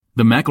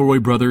The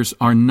McElroy brothers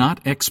are not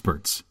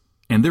experts,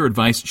 and their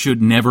advice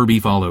should never be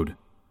followed.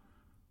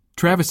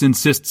 Travis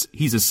insists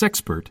he's a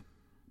sexpert,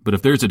 but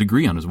if there's a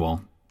degree on his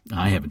wall,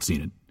 I haven't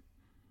seen it.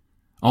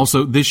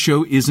 Also, this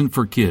show isn't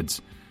for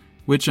kids,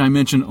 which I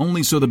mention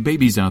only so the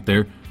babies out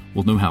there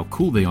will know how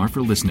cool they are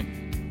for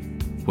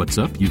listening. What's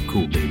up, you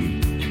cool baby?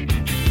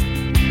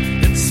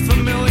 It's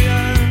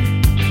familiar,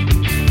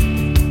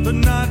 but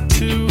not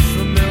too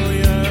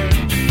familiar,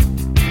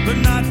 but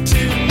not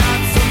too not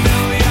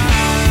familiar.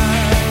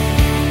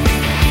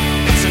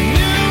 It's a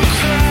new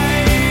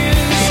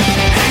craze.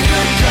 Hey,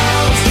 good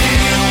girls, do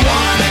you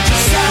wanna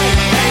just say,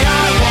 hey, I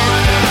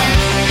wanna?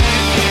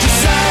 Just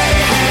say,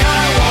 hey, I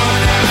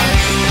wanna.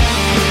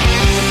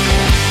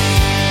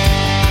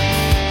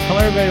 Hello,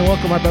 everybody, and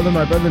welcome to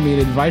My Brother Me, an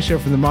advice show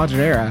from the modern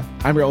era.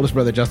 I'm your oldest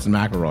brother, Justin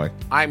McElroy.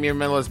 I'm your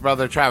middlest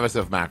brother, Travis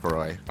of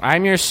McElroy.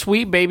 I'm your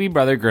sweet baby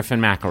brother,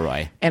 Griffin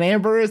McElroy. And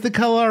amber is the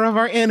color of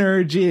our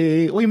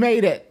energy. We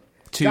made it.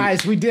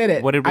 Guys, we did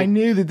it. What did we... I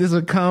knew that this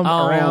would come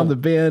around the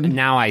bend.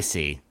 Now I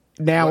see.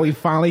 Now we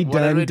finally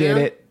did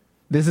it.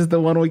 This is the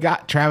one we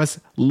got. Travis,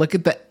 look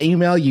at the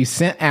email you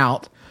sent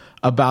out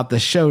about the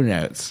show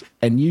notes,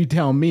 and you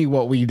tell me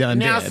what we did.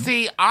 Now,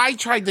 see, I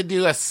tried to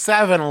do a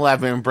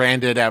 7-Eleven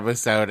branded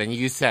episode, and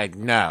you said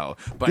no.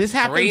 But this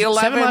happens,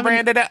 3-11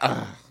 branded it?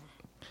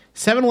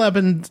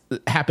 7-Eleven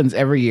happens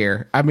every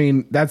year. I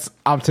mean, that's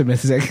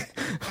optimistic.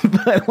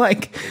 But,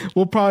 like,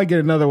 we'll probably get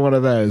another one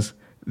of those.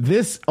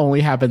 This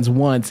only happens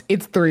once.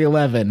 It's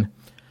 3-11,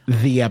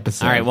 the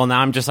episode. All right, well,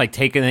 now I'm just, like,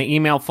 taking an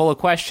email full of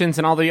questions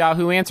and all the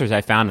Yahoo answers I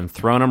found and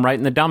throwing them right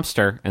in the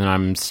dumpster, and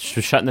I'm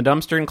shutting the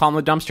dumpster and calling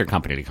the dumpster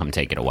company to come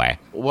take it away.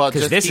 Well,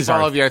 just keep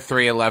all of your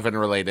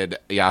 3-11-related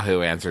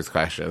Yahoo Answers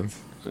questions.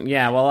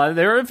 Yeah, well,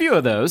 there are a few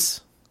of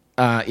those.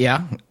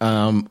 Yeah.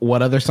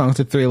 What other songs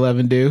did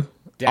 3-11 do?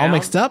 Down. All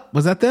Mixed Up?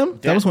 Was that them?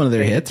 That was one of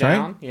their hits,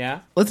 Down, right? Yeah.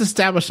 Let's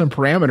establish some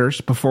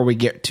parameters before we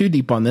get too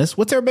deep on this.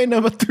 What's everybody know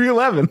about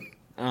 3-11?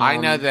 I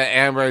know that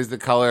amber is the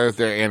color of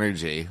their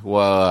energy.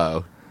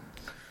 Whoa.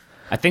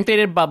 I think they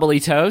did Bubbly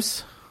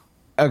Toes.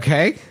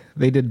 Okay.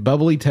 They did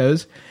Bubbly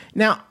Toes.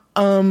 Now,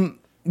 a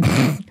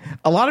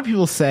lot of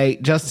people say,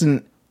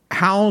 Justin,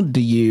 how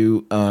do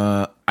you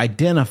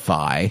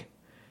identify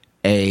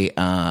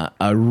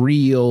a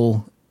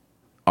real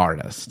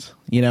artist?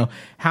 You know,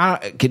 how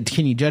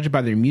can you judge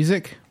by their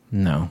music?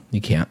 No, you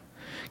can't.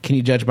 Can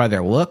you judge by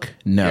their look?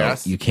 No,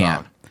 yes, you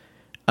can't.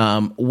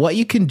 What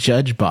you can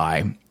judge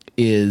by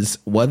is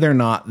whether or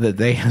not that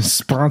they have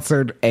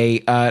sponsored a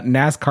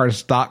NASCAR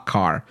stock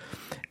car,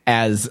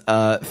 as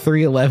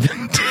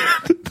 311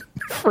 did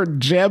for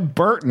Jeb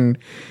Burton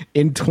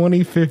in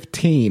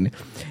 2015.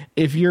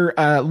 If you're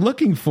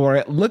looking for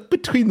it, look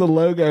between the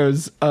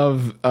logos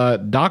of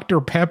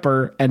Dr.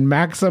 Pepper and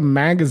Maxim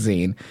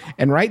Magazine,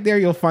 and right there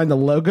you'll find the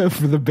logo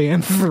for the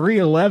band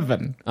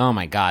 311. Oh,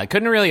 my God.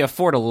 Couldn't really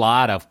afford a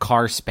lot of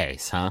car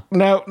space, huh?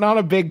 No, not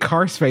a big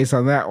car space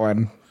on that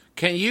one.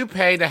 Can you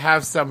pay to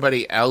have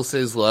somebody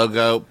else's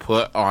logo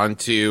put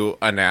onto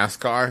a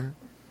NASCAR?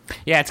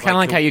 Yeah, it's kind of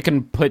like how you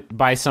can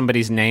buy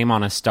somebody's name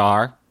on a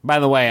star. By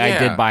the way, I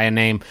did buy a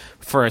name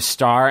for a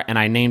star, and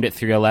I named it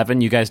 311.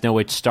 You guys know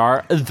which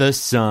star? The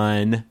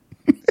Sun.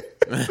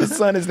 The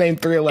Sun is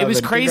named 311. It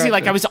was crazy.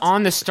 Like, I was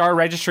on the Star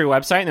Registry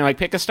website, and they're like,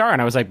 pick a star.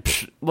 And I was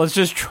like, let's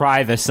just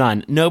try the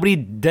Sun. Nobody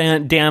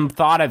damn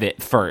thought of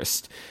it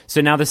first.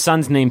 So now the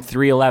Sun's named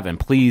 311.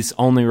 Please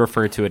only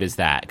refer to it as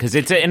that.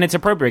 It's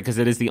appropriate because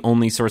it is the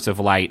only source of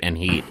light and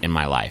heat in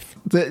my life.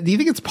 Do you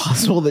think it's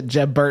possible that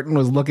Jeb Burton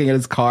was looking at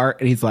his car,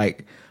 and he's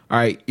like, all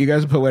right, you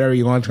guys put whatever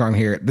you want on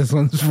here. This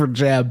one's for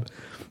Jeb.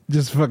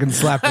 Just fucking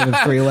slap it in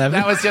 311.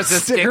 That was just a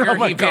sticker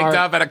he picked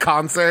up at a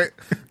concert.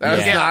 That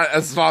was not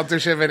a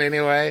sponsorship in any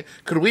way.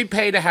 Could we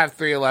pay to have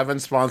 311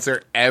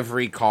 sponsor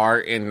every car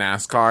in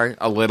NASCAR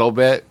a little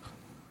bit?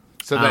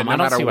 So that no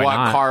matter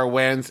what car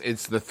wins,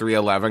 it's the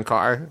 311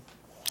 car?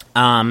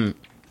 Do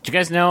you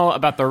guys know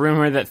about the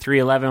rumor that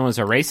 311 was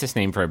a racist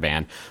name for a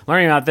band?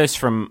 Learning about this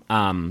from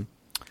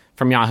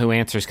Yahoo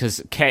Answers, because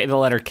the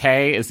letter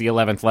K is the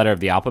 11th letter of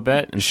the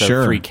alphabet, and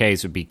so 3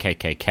 Ks would be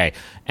KKK.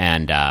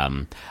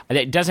 And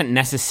it doesn't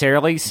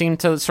necessarily seem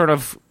to sort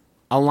of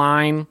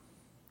align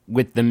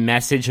with the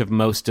message of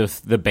most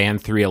of the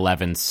band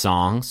 311's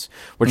songs,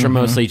 which are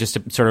mostly just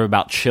sort of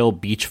about chill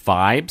beach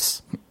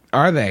vibes.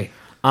 Are they?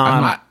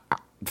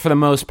 For the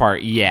most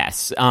part,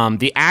 yes.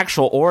 The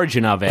actual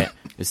origin of it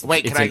is...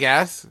 Wait, can I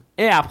guess?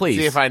 Yeah, please.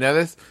 See if I know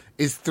this.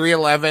 Is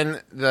 311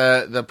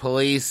 the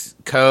police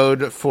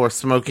code for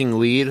smoking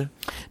weed?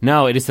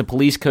 No, it is the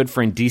police code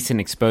for indecent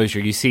exposure.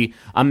 You see,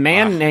 a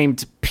man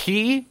named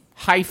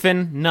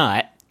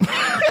P-Nut.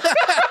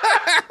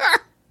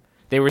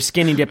 They were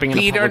skinny dipping in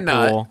a public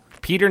pool.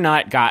 Peter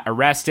Nutt got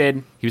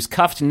arrested. He was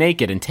cuffed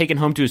naked and taken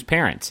home to his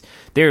parents.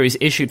 There he was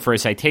issued for a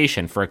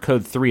citation for a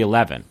code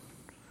 311.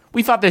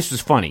 We thought this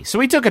was funny, so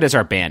we took it as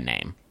our band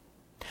name.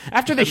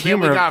 After the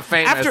humor, we got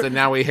famous, and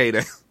now we hate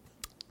it.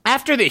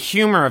 After the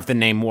humor of the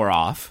name wore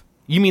off,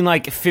 you mean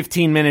like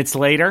 15 minutes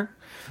later,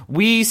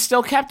 we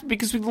still kept it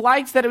because we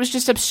liked that it was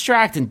just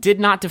abstract and did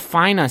not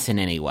define us in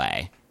any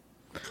way.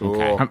 Cool.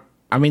 Okay.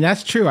 I mean,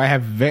 that's true. I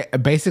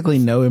have basically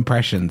no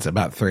impressions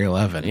about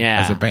 311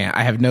 Yeah. as a band.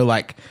 I have no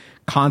like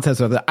concepts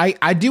of it.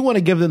 I do want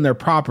to give them their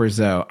propers,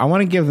 though. I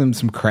want to give them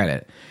some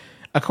credit.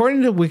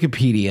 According to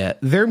Wikipedia,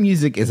 their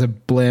music is a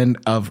blend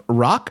of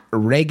rock,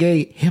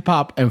 reggae, hip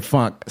hop, and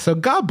funk. So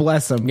God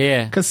bless them.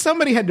 Yeah. Because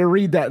somebody had to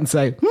read that and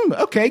say,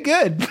 okay,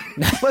 good.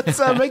 Let's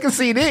make a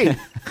CD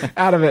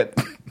out of it.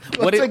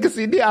 Let's make a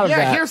CD out of that.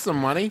 Yeah, here's some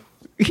money.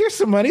 Here's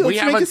some money. Let's We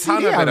have make a a ton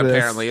CD of out it, this.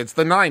 apparently. It's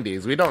the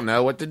 90s. We don't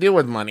know what to do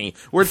with money.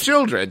 We're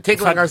children,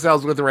 tickling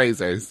ourselves with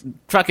razors.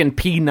 Fucking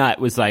Peanut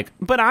was like,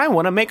 but I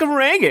want to make a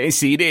reggae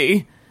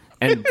CD.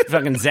 And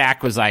fucking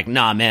Zach was like,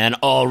 nah, man,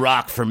 all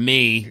rock for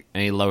me.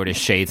 And he lowered his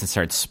shades and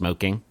started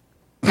smoking.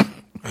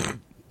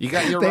 You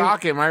got your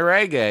rock in my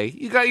reggae.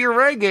 You got your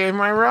reggae in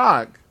my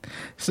rock.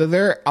 So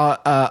their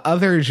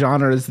other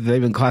genres that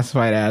they've been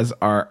classified as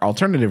are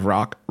alternative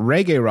rock,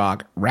 reggae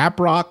rock, rap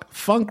rock,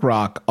 funk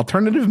rock,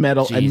 alternative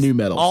metal, and Jeez. new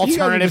metal. So you guys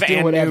Alternative just do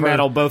and whatever, new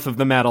metal, both of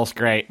the metals,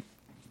 great.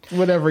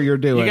 whatever you're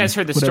doing. You guys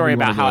heard the whatever story you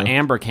about wanna how do.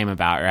 Amber came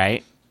about,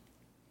 right?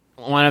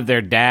 One of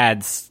their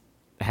dads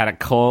had a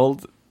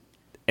cold,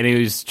 and he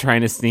was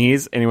trying to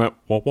sneeze, and he went,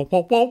 whoa, whoa,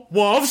 whoa, whoa,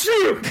 whoa,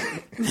 shoot!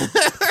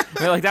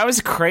 They're like, that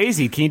was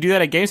crazy. Can you do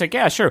that again? He's like,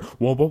 yeah, sure.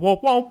 Whoa, whoa, whoa,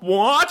 whoa,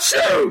 whoa,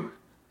 shoot!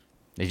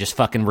 They just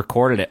fucking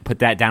recorded it, put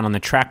that down on the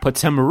track, put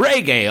some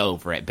reggae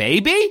over it,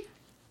 baby!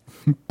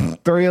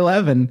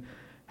 311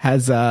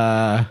 has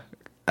a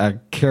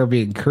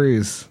Caribbean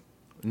cruise.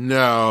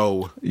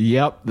 No.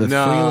 Yep, the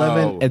No.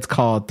 311. It's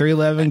called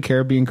 311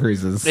 Caribbean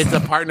Cruises. It's a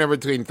partner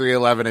between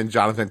 311 and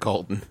Jonathan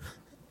Colton.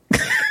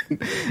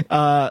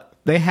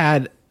 They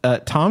had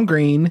Tom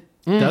Green,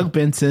 Doug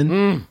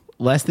Benson,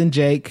 Less Than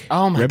Jake,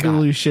 Oh my God.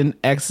 Revolution,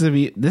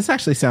 Exhibit. This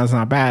actually sounds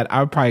not bad. I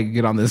would probably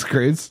get on this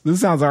cruise.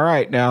 This sounds all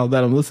right now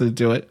that I'm listening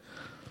to it.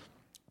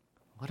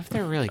 What if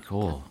they're really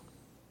cool?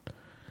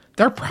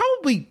 They're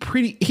probably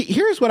pretty.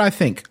 Here's what I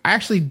think. I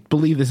actually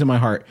believe this in my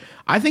heart.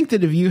 I think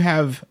that if you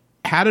have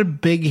had a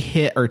big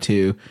hit or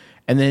two,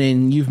 and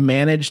then you've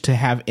managed to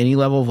have any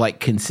level of like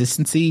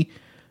consistency,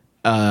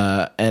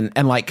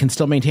 and like can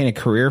still maintain a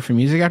career for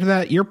music after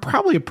that, you're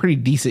probably a pretty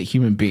decent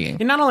human being.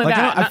 And not only Like,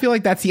 that, I feel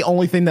like that's the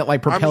only thing that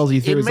like propels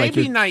you through. It Is may like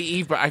be your-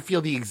 naive, but I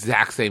feel the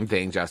exact same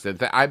thing, Justin.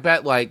 That I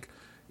bet, like,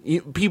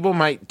 people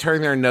might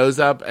turn their nose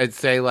up at,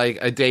 say, like,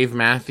 a Dave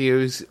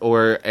Matthews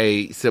or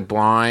a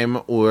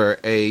Sublime or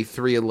a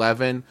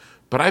 311,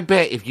 but I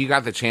bet if you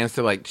got the chance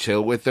to, like,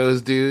 chill with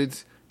those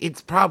dudes,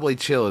 it's probably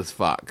chill as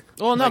fuck.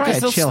 Well, no, Probably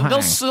because a chill they'll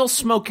hang. still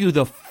smoke you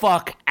the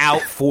fuck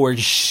out for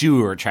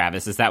sure,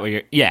 Travis. Is that what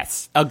you're...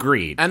 Yes,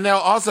 agreed. And they'll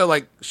also,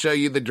 like, show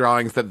you the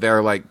drawings that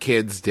their, like,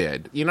 kids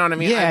did. You know what I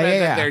mean? Yeah, I bet yeah,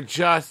 that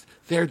yeah.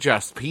 they're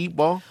just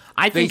people.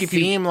 I think they if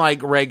you- seem like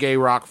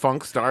reggae rock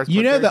funk stars. You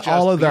but know they're that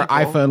all just of their people.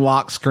 iPhone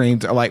lock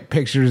screens are like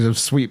pictures of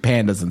sweet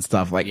pandas and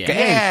stuff. Like, Yeah.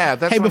 hey, Yeah,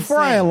 that's hey, what I'm before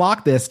I saying.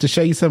 unlock this to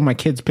show you some of my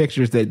kids'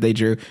 pictures that they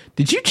drew,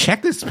 did you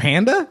check this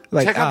panda?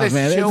 Like, Check out oh, this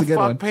man, chill that's a good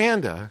fuck one.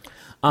 panda.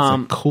 It's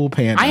a cool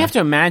panda. I have to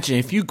imagine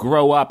if you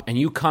grow up and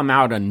you come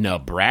out of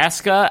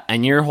Nebraska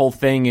and your whole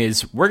thing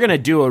is, we're going to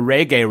do a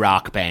reggae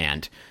rock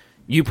band,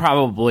 you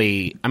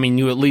probably, I mean,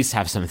 you at least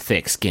have some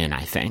thick skin,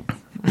 I think.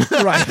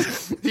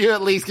 right. You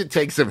at least could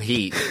take some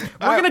heat.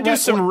 We're going to do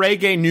some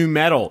Reggae-Nu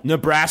Metal.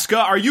 Nebraska,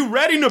 are you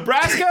ready,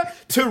 Nebraska,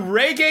 to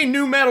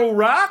Reggae-Nu Metal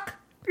rock?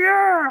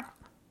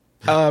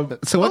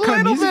 So what A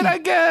kind of little music? bit, I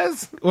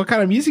guess. What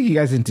kind of music you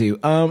guys into?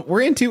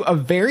 We're into a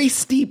very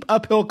steep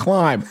uphill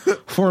climb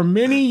for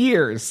many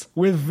years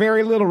with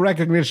very little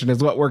recognition.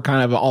 Is what we're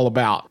kind of all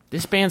about.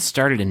 This band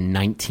started in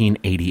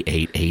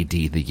 1988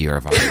 AD, the year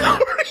of our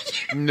Lord.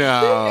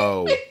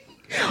 No.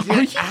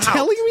 Are you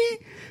telling me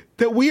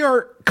that we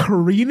are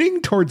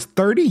careening towards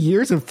 30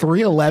 years of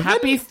 311?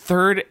 Happy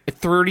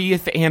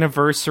 30th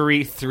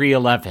anniversary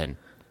 311.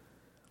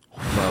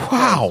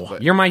 Wow.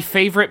 You're my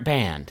favorite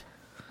band.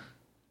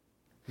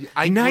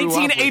 I grew up with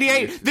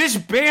 1988. you. This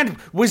band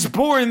was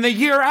born the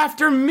year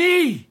after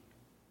me.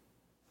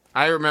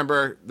 I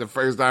remember the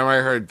first time I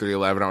heard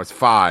 311, I was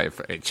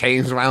 5. It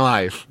changed my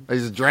life. I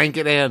just drank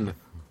it in.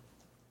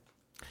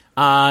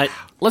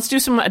 Let's do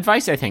some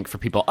advice, I think, for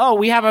people. Oh,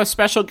 we have a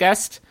special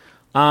guest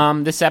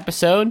this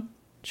episode.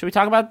 Should we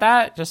talk about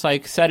that? Just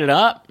like set it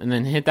up and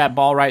then hit that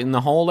ball right in the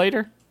hole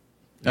later?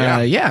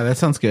 Yeah, that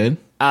sounds good.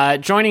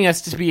 Joining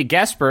us to be a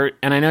guest expert,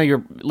 and I know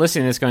you're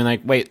listening to this going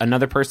like, wait,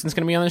 another person's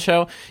going to be on the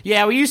show?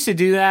 Yeah, we used to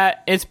do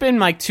that. It's been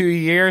like 2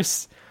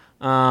 years,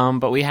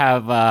 but we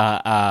have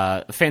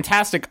a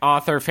fantastic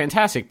author,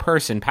 fantastic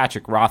person,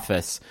 Patrick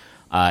Rothfuss,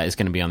 is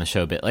going to be on the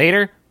show a bit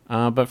later.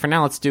 But for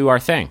now, let's do our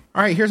thing.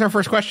 All right, here's our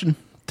first question.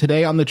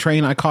 Today on the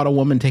train, I caught a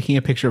woman taking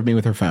a picture of me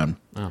with her phone.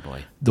 Oh,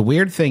 boy. The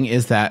weird thing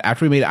is that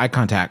after we made eye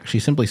contact, she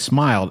simply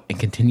smiled and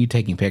continued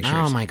taking pictures.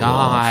 Oh, my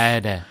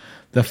God.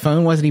 The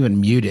phone wasn't even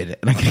muted,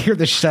 and I could hear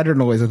the shutter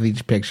noise with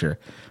each picture.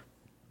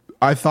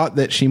 I thought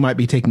that she might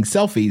be taking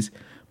selfies,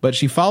 but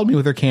she followed me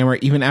with her camera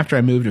even after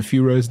I moved a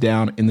few rows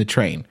down in the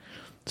train.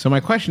 So my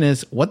question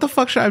is, what the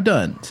fuck should I have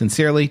done?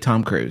 Sincerely,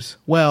 Tom Cruise.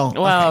 Well,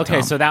 Okay,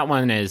 Tom. so that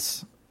one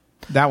is...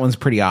 That one's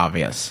pretty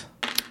obvious.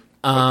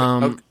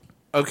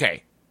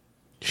 Okay.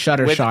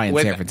 Shuttershy in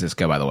San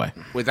Francisco, by the way.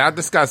 Without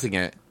discussing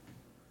it,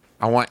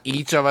 I want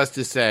each of us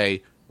to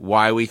say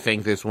why we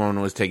think this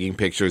woman was taking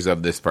pictures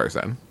of this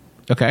person.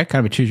 Okay,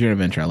 kind of a choose your own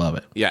adventure. I love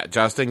it. Yeah,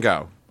 Justin,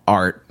 go.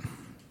 Art.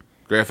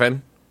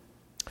 Griffin?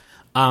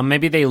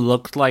 Maybe they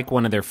looked like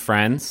one of their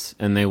friends,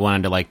 and they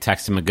wanted to like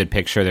text him a good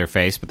picture of their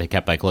face, but they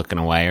kept like looking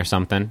away or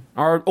something.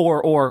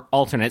 Or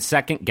alternate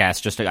second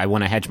guess. Just I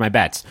want to hedge my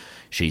bets.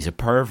 She's a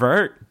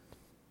pervert.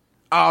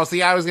 Oh,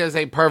 see, I was going to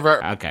say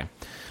pervert. Okay.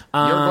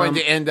 You're going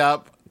to end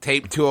up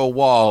taped to a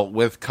wall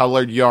with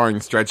colored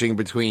yarn stretching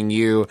between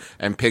you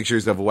and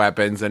pictures of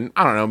weapons and,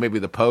 I don't know, maybe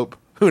the Pope.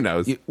 Who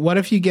knows? What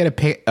if you get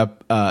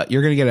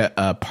you're going to get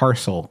a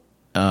parcel,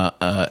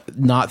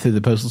 not through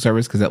the postal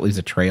service because that leaves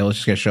a trail. It's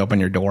just going to show up on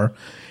your door.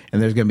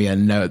 And there's going to be a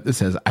note that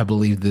says, I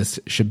believe this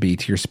should be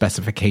to your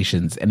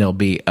specifications. And it'll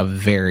be a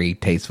very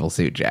tasteful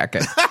suit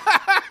jacket.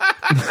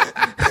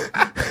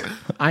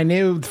 I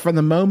knew from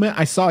the moment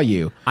I saw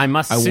you. I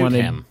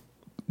wanted him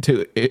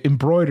to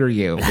embroider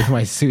you with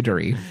my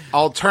suitery.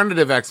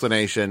 Alternative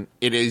explanation,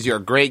 it is your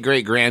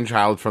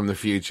great-great-grandchild from the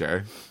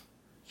future.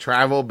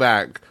 Travel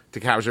back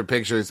to capture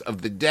pictures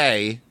of the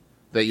day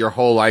that your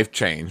whole life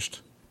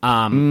changed.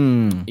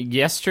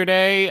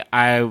 Yesterday,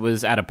 I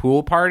was at a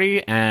pool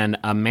party, and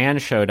a man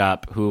showed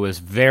up who was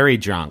very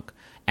drunk,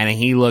 and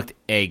he looked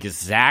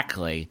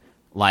exactly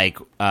like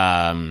Till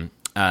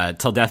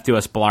Death Do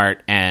Us Blart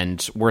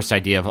and Worst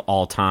Idea of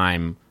All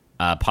Time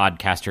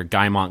podcaster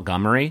Guy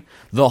Montgomery.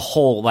 The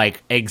whole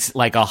like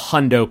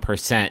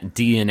 100%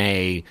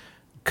 DNA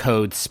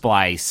code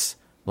splice.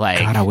 Like,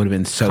 God, I would have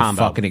been so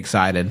combo. fucking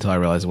excited until I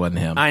realized it wasn't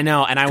him. I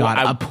know, and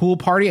a pool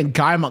party and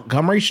Guy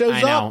Montgomery shows up.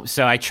 I know.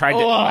 So I tried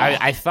to.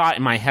 I thought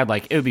in my head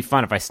like it would be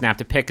fun if I snapped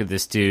a pic of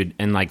this dude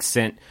and like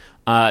sent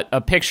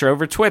a picture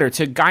over Twitter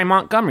to Guy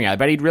Montgomery. I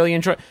bet he'd really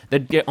enjoy.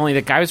 Only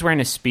the guy was wearing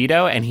a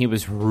Speedo and he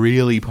was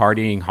really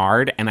partying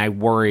hard, and I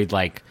worried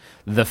like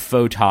the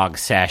photog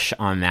sesh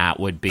on that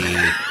would be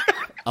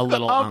a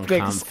little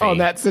uncomfy. On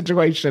that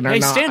situation are hey,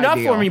 not stand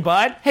ideal. up for me,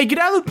 bud. Hey, get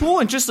out of the pool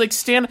and just like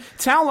stand,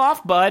 towel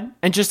off, bud,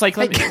 and just like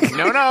let me.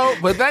 No,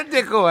 put that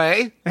dick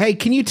away. Hey,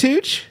 can you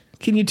tooch?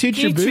 Can you tooch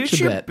your booch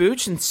a bit?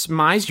 Booch and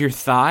smize your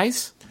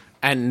thighs?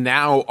 And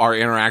now our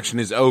interaction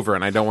is over,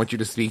 and I don't want you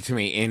to speak to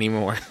me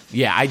anymore.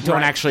 Yeah, I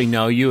don't actually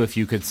know you. If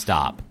you could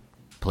stop,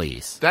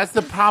 please. That's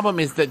the problem,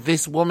 is that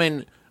this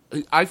woman,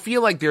 I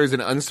feel like there's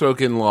an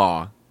unspoken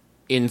law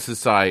in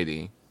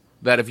society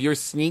that if you're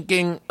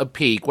sneaking a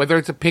peek, whether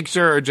it's a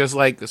picture or just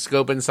like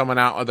scoping someone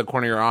out of the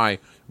corner of your eye,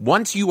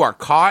 once you are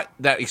caught,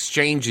 that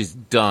exchange is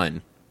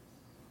done.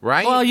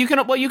 Right? Well, you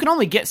can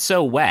only get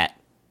so wet.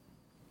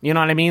 You know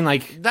what I mean?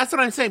 Like, that's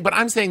what I'm saying, but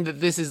I'm saying that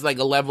this is like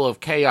a level of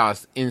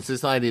chaos in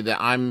society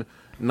that I'm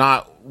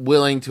not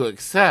willing to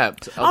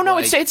accept. Oh no,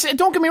 like, it's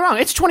don't get me wrong,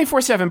 it's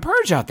 24/7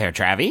 purge out there,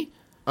 Travie.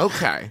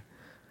 Okay.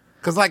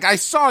 Because, like, I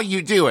saw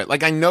you do it.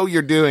 Like, I know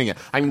you're doing it.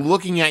 I'm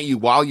looking at you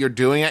while you're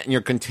doing it, and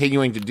you're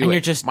continuing to do and it.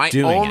 You're just My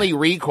doing only it.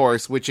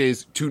 recourse, which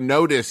is to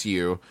notice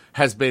you,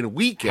 has been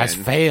weakened. Has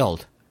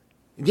failed.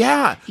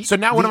 Yeah. So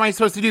now what am I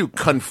supposed to do?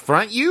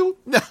 Confront you?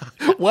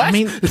 What? I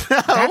mean,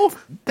 no.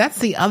 that's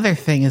the other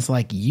thing is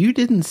like you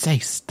didn't say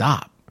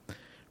stop,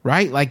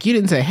 right? Like you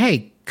didn't say,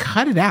 hey,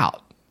 cut it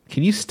out.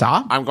 Can you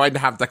stop? I'm going to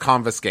have to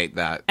confiscate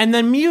that. And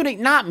then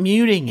not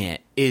muting it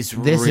is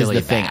This really is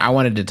the thing. bad. I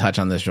wanted to touch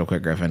on this real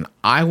quick, Griffin.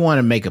 I want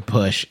to make a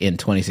push in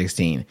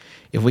 2016.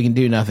 If we can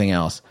do nothing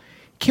else,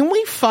 can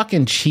we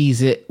fucking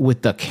cheese it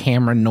with the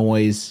camera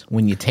noise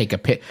when you take a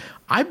pic?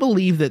 I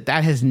believe that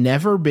has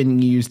never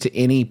been used to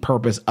any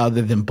purpose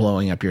other than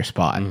blowing up your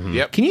spot. Mm-hmm.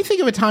 Yep. Can you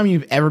think of a time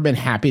you've ever been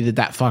happy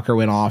that fucker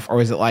went off?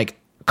 Or is it like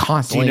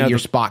constantly your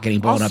spot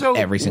getting blown up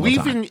every single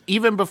time?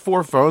 Even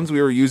before phones,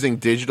 we were using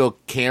digital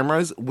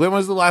cameras. When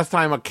was the last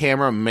time a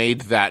camera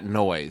made that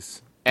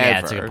noise? Ever?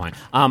 Yeah, that's a good point.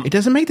 It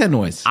doesn't make that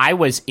noise. I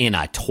was in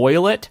a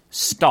toilet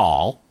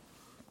stall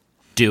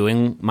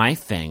doing my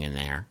thing in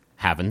there,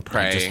 having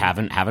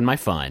my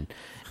fun,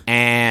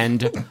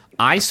 and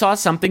I saw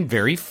something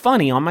very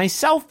funny on my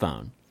cell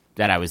phone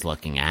that I was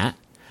looking at,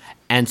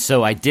 and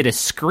so I did a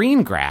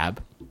screen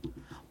grab.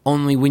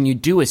 Only when you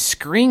do a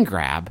screen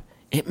grab,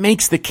 it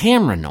makes the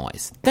camera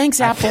noise.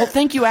 Thanks, Apple.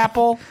 Thank you,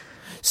 Apple.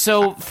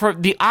 So for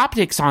the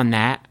optics on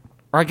that,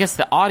 or I guess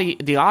the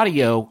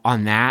audio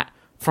on that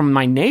from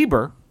my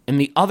neighbor in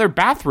the other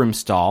bathroom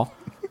stall.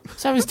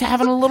 So I was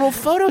having a little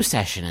photo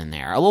session in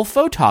there, a little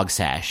photog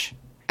sesh.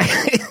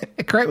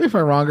 Correct me if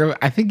I'm wrong, Griffin.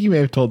 I think you may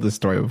have told this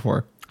story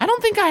before. I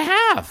don't think I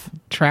have.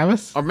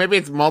 Travis? Or maybe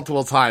it's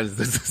multiple times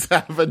this has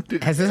happened.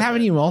 Has this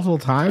happened to you multiple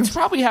times?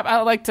 Probably have.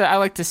 I like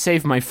to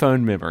save my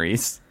phone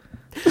memories,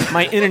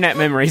 my internet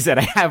memories that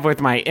I have with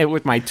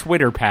my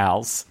Twitter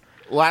pals.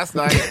 Last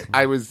night,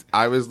 I was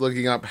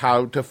looking up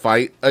how to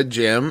fight a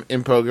gym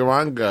in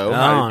Pokemon Go,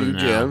 how to do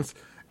gyms,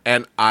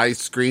 and I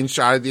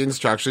screenshotted the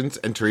instructions,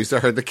 and Teresa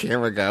heard the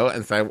camera go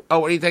and said, "Oh,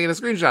 what are you taking a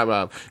screenshot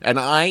of?"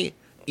 And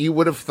you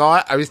would have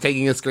thought I was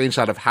taking a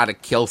screenshot of how to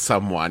kill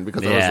someone,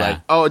 because I was like,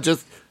 "Oh,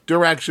 just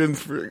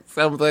directions for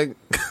something."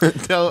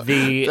 Don't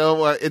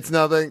worry, it's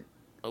nothing.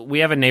 We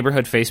have a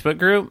neighborhood Facebook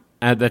group,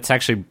 that's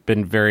actually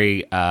been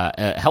very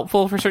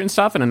helpful for certain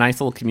stuff and a nice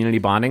little community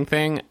bonding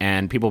thing.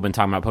 And people have been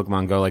talking about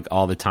Pokemon Go like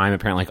all the time.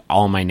 Apparently, like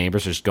all my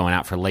neighbors are just going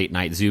out for late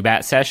night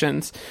Zubat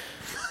sessions.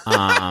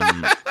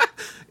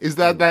 Is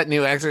that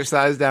new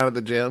exercise down at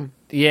the gym?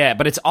 Yeah,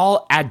 but it's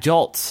all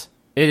adults.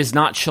 It is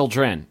not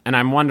children. And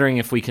I'm wondering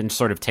if we can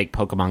sort of take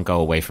Pokemon Go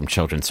away from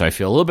children, so I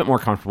feel a little bit more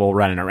comfortable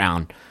running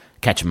around,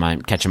 catching my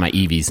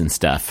Eevees and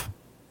stuff.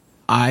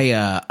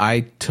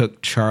 I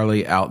took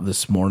Charlie out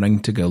this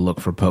morning to go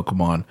look for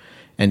Pokemon,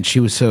 and she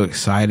was so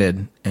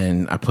excited.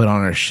 And I put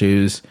on her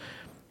shoes,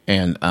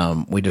 and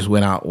we just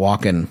went out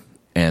walking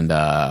and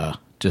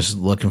just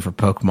looking for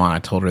Pokemon. I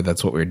told her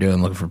that's what we were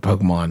doing, looking for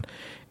Pokemon.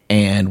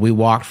 And we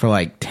walked for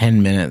like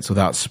 10 minutes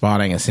without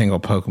spotting a single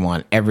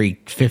Pokemon. Every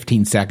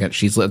 15 seconds,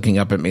 she's looking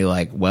up at me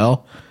like,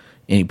 well,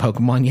 any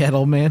Pokemon yet,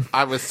 old man?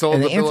 I was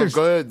sold the bill of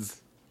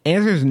goods.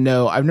 Answer is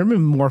no. I've never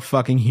been more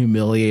fucking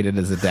humiliated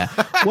as a dad.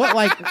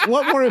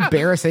 What more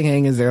embarrassing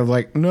thing is there?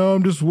 Like, no,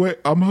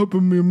 I'm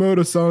hoping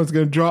Miyamoto-san is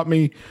going to drop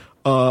me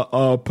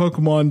a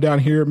Pokemon down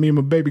here. Me and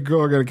my baby girl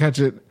are going to catch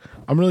it.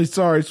 I'm really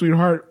sorry,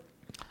 sweetheart.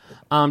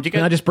 And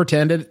I just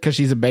pretended because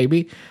she's a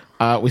baby.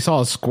 We saw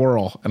a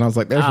squirrel, and I was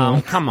like, "There's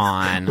one." Come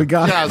on, we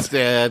got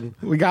Justin.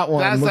 We got one.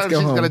 That's Let's what go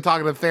she's home. going to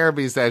talk in a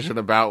therapy session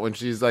about when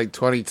she's like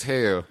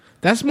 22.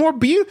 That's more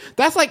beautiful.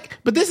 That's like,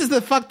 but this is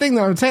the fuck thing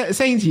that I'm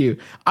saying to you.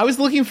 I was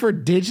looking for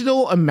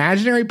digital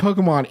imaginary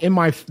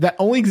Pokemon that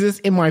only exists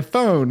in my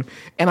phone,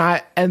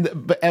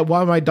 but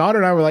while my daughter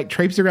and I were like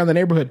traipsing around the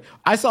neighborhood,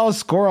 I saw a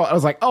squirrel. I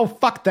was like, "Oh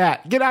fuck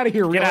that! Get out of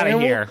here! Get out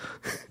of here!"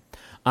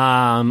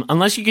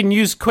 Unless you can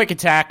use Quick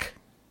Attack,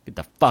 get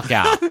the fuck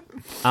out.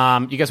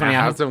 You guys want to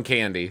have some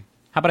candy?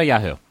 How about a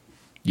Yahoo?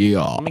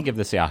 Yeah. Let me give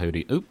this a Yahoo to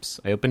you. Oops,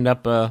 I opened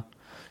up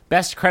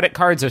best credit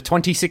cards of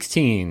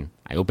 2016.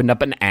 I opened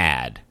up an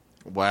ad.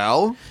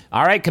 Well,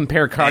 all right,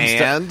 compare cards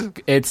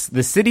and it's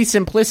the City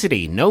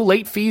Simplicity, no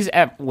late fees.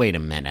 Wait a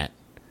minute,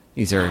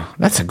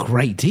 that's a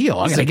great deal.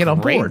 I gotta get on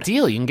board. Great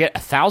deal. You can get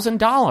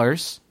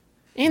 $1,000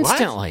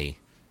 instantly.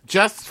 What?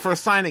 Just for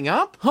signing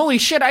up? Holy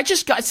shit!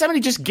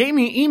 Somebody just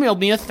emailed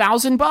me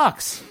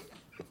 $1,000.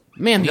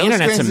 Man, the no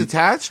internet's strings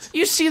attached.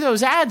 You see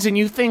those ads and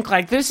you think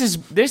like this is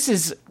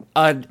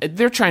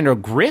they're trying to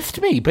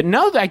grift me, but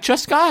no, I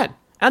just got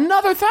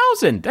another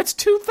 1,000. That's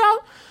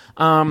 2,000.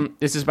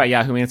 This is by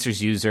Yahoo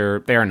Answers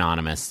user. They're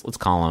anonymous. Let's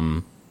call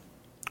them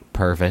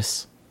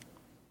Purvis.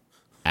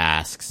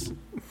 Asks.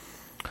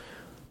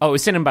 Oh, it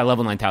was sent in by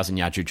Level 9000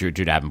 Drew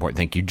Davenport.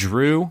 Thank you,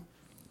 Drew.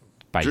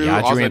 By Drew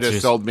Yahoo also Answers.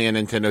 just sold me a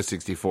Nintendo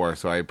 64,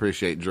 so I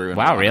appreciate Drew.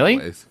 Wow,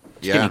 really?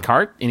 Yeah.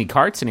 Any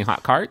carts? Any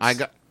hot carts?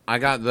 I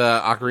got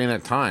the Ocarina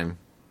of Time.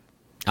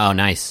 Oh,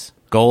 nice.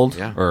 Gold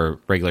Yeah. or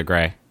regular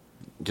gray?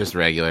 Just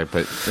regular,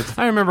 but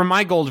I remember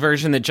my gold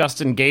version that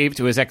Justin gave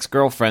to his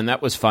ex-girlfriend.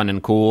 That was fun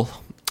and cool.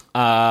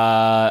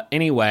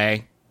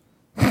 Anyway.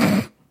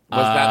 Was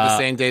that the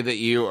same day that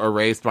you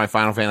erased my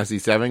Final Fantasy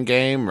VII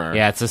game? Or?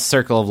 Yeah, it's a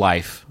circle of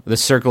life. The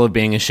circle of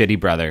being a shitty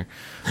brother.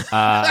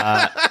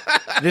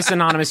 This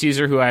anonymous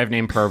user who I have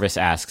named Purvis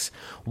asks,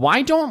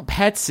 why don't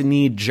pets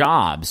need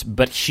jobs,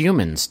 but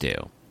humans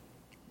do?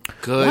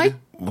 Good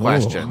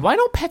question. Why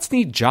don't pets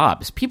need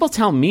jobs? People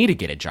tell me to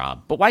get a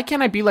job, but why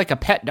can't I be like a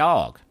pet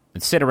dog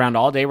and sit around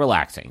all day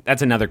relaxing?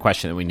 That's another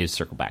question that we need to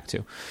circle back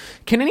to.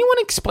 Can anyone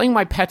explain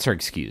why pets are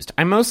excused?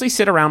 I mostly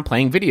sit around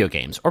playing video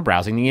games or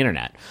browsing the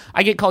internet.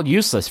 I get called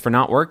useless for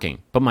not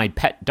working, but my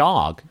pet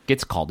dog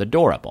gets called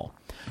adorable.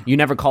 You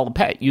never call a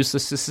pet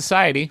useless to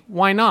society.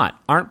 Why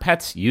not? Aren't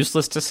pets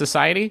useless to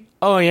society?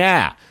 Oh,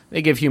 yeah.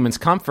 They give humans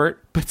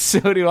comfort, but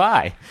so do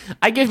I.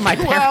 I give my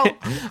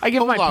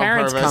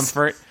parents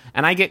comfort,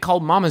 and I get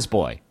called mama's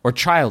boy or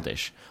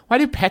childish. Why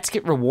do pets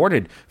get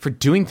rewarded for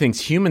doing things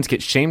humans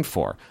get shamed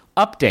for?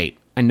 Update.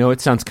 I know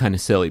it sounds kind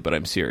of silly, but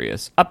I'm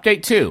serious.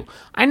 Update 2.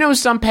 I know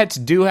some pets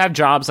do have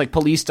jobs like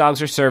police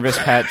dogs or service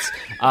pets,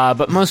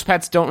 but most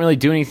pets don't really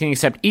do anything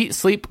except eat,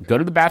 sleep, go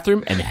to the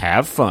bathroom, and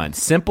have fun.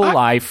 Simple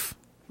life.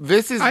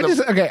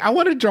 I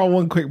want to draw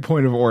one quick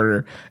point of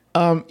order.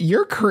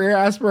 Your career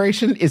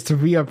aspiration is to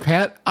be a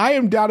pet. I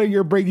am doubting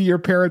you're bringing your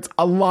parents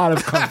a lot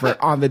of comfort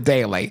on the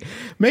daily.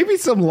 Maybe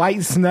some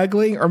light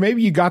snuggling, or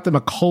maybe you got them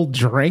a cold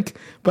drink.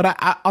 But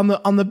on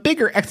the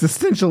bigger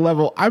existential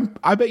level,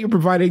 I bet you're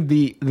providing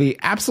the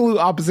absolute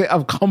opposite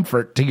of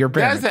comfort to your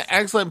parents. That's an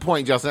excellent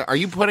point, Justin. Are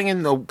you putting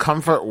in the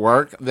comfort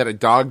work that a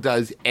dog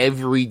does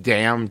every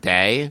damn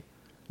day?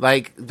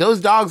 Like,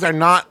 those dogs are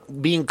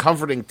not being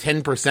comforting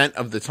 10%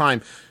 of the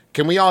time.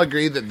 Can we all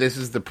agree that this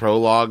is the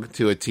prologue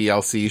to a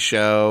TLC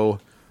show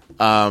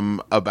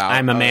about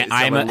I'm a man.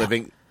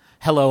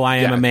 Hello, I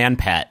am a man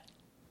pet.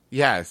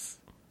 Yes.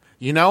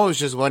 You know, it was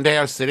just one day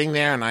I was sitting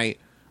there and I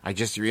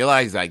just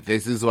realized, like,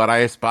 this is what I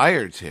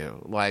aspire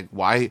to. Like,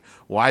 why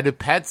do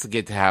pets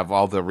get to have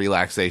all the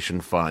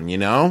relaxation fun, you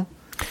know?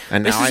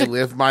 And now I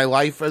live my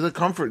life as a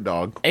comfort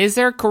dog. Is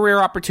there a career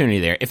opportunity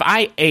there? If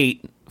I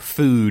ate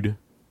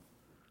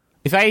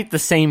the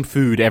same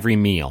food every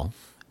meal,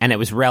 and it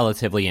was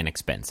relatively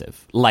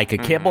inexpensive, like a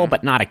kibble,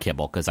 but not a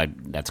kibble because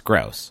that's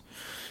gross.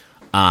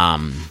 But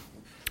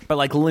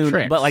like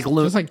Trix.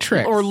 Just like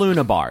Trix. or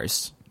Luna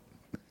bars.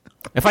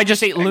 If I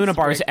just ate Luna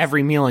bars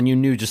every meal and you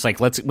knew just like,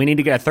 we need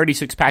to get a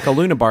 36 pack of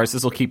Luna bars,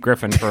 this will keep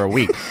Griffin for a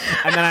week.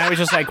 And then I would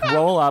just like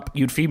roll up,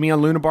 you'd feed me a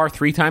Luna bar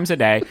 3 times a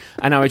day,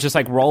 and I would just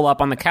like roll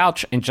up on the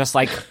couch and just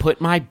like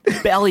put my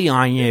belly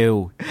on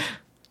you.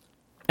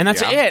 And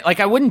that's it. Like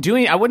I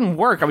wouldn't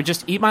work. I would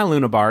just eat my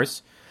Luna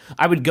bars.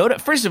 I would go to,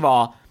 first of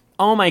all,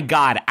 oh my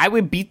God, I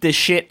would beat the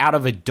shit out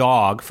of a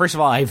dog. First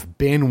of all, I've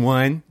been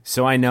one,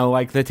 so I know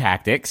like the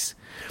tactics.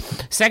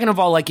 Second of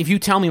all, like if you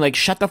tell me like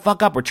shut the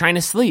fuck up, we're trying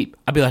to sleep,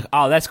 I'd be like,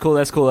 oh, that's cool.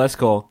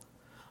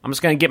 I'm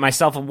just gonna get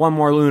myself one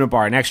more Luna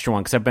bar, an extra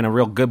one, because I've been a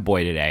real good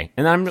boy today,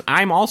 and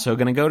I'm also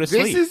gonna go to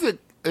sleep. This is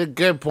a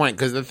good point,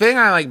 because the thing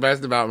I like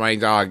best about my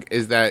dog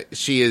is that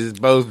she is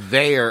both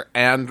there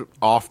and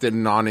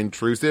often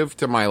non-intrusive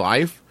to my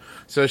life.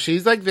 So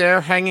she's like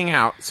there hanging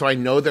out, so I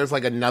know there's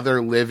like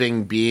another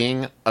living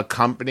being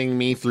accompanying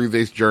me through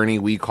this journey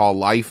we call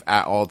life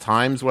at all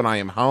times when I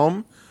am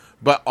home.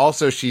 But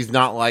also she's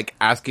not like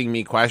asking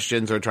me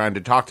questions or trying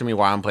to talk to me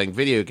while I'm playing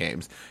video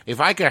games. If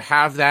I could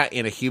have that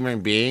in a human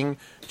being,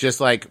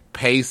 just like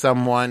pay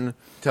someone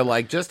to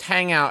like just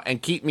hang out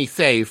and keep me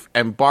safe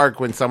and bark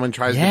when someone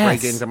tries to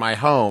break into my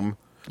home.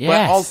 Yes.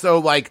 But also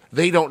like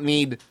they don't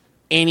need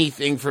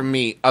anything from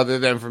me other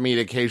than for me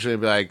to occasionally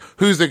be like,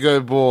 who's a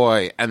good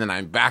boy? And then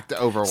I'm back to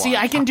Overwatch. See,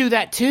 I can do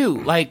that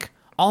too. Like,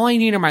 all I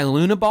need are my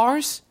Luna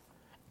bars,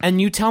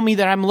 and you tell me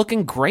that I'm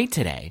looking great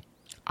today.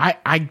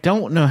 I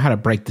don't know how to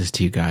break this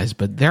to you guys,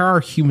 but there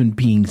are human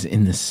beings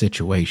in this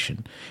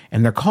situation,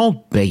 and they're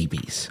called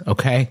babies,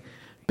 okay?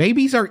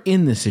 Babies are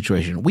in this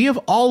situation. We have,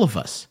 all of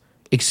us,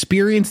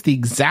 experienced the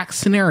exact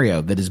scenario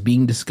that is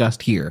being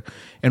discussed here,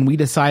 and we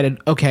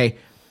decided, okay,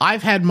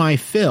 I've had my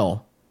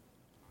fill.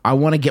 I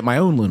want to get my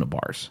own Luna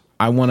bars.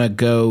 I want to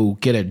go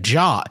get a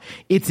job.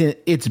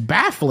 It's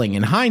baffling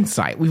in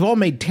hindsight. We've all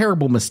made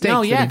terrible mistakes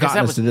that have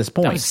gotten us to this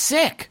point. That was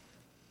sick.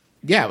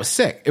 Yeah, it was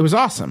sick. It was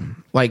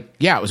awesome. Like,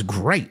 yeah, it was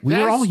great. We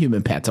were all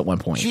human pets at one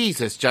point.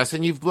 Jesus,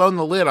 Justin, you've blown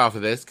the lid off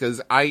of this, because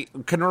I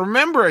can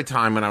remember a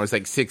time when I was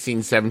like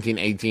 16, 17,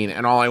 18,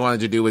 and all I wanted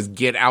to do was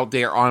get out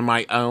there on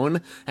my own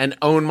and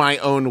own my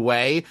own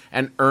way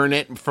and earn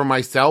it for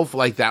myself.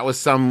 Like that was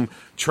some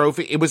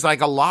trophy. It was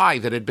like a lie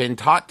that had been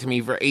taught to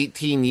me for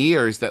 18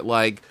 years that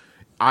like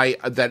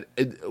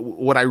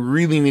what I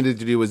really needed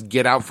to do was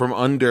get out from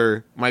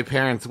under my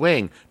parents'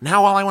 wing.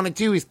 Now all I want to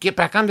do is get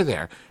back under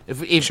there.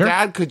 If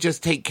Dad could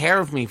just take care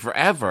of me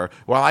forever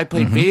while I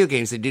played video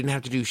games and didn't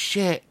have to do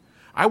shit.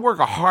 I work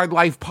a hard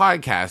life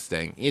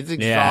podcasting. It's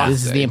exhausting. Yeah.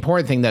 This is the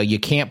important thing, though. You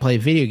can't play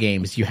video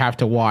games. You have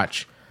to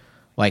watch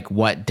like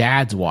what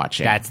Dad's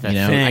watching. That's the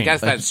thing. I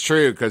guess that's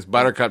true, because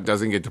Buttercup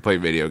doesn't get to play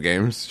video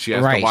games. She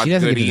has to watch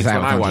Good Eats when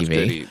I watch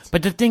Good Eats.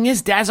 But the thing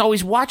is, Dad's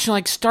always watching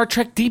like Star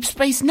Trek Deep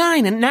Space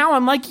Nine, and now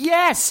I'm like,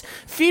 yes,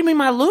 feed me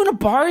my Luna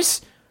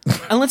bars,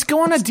 and let's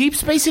go on a deep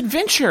space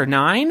adventure,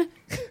 Nine.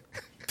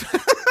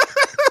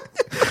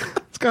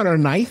 It's got our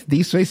ninth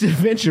Deep Space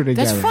adventure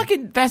together.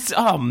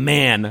 Oh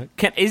man.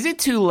 Is it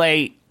too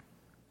late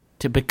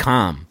to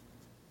become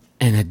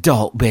an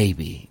adult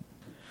baby?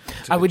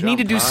 I would need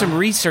to do some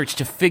research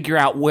to figure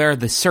out where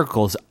the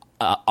circles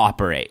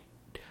operate,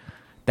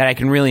 that I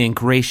can really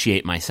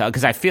ingratiate myself,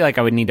 because I feel like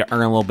I would need to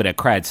earn a little bit of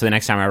cred. So the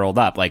next time I rolled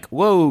up, like,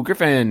 whoa,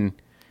 Griffin,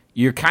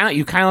 you kind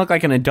of look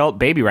like an adult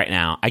baby right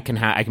now. I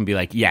can be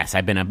like, yes,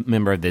 I've been a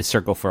member of this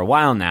circle for a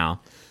while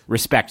now.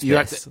 Respect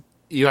this.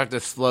 You have to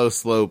slow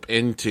slope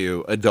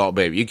into adult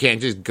baby. You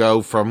can't just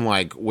go from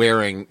like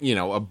wearing,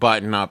 a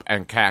button up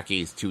and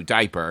khakis to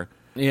diaper.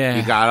 Yeah.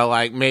 You gotta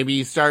like maybe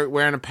you start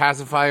wearing a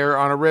pacifier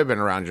on a ribbon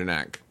around your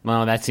neck.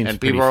 Well, that seems and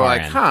pretty people are far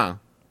like, in. huh.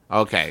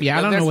 Okay. Yeah,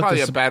 I don't know what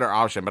probably a better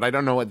option, but I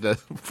don't know what the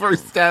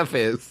first step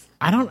is.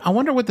 I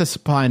wonder what the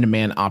supply and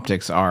demand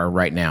optics are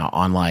right now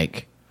on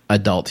like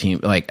adult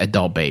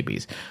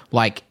babies.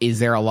 Like, is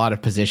there a lot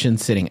of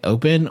positions sitting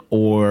open,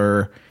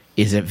 or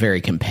is it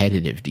very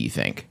competitive, do you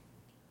think?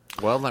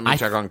 Well, let me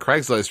check on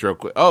Craigslist real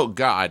quick. Oh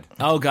God,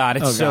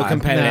 it's so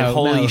competitive.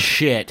 Holy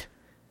shit.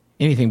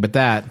 Anything but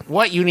that.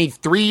 What, you need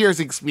 3 years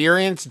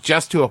experience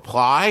just to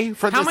apply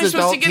for this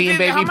adult teen baby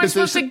position? How am I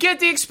supposed to get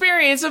the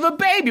experience of a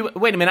baby?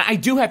 Wait a minute, I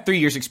do have 3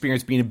 years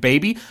experience being a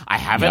baby. I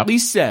have at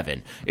least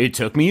 7. It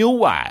took me a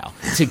while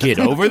to get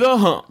over the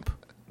hump.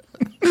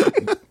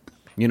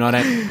 You know what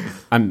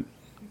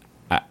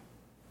I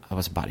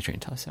wasn't potty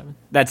trained until I was 7.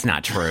 That's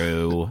not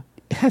true.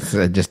 That's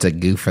just a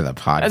goof for the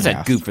podcast. That's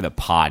a goof for the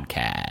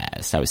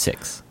podcast. I was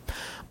 6.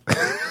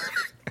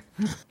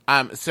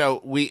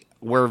 So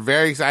we're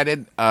very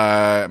excited.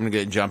 I'm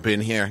gonna jump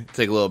in here,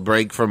 take a little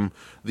break from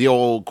the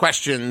old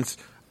questions.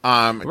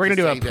 We're gonna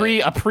do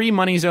a pre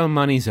money zone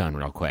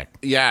real quick.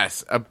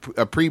 Yes, a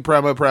pre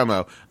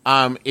promo.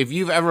 If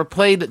you've ever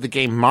played the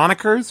game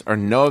Monikers or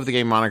know of the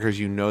game Monikers,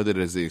 you know that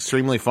it is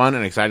extremely fun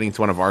and exciting. It's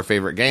one of our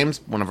favorite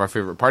games, one of our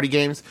favorite party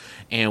games,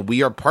 and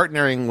we are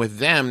partnering with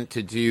them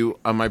to do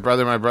a My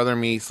Brother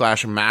Me /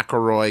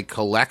 McElroy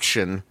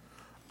collection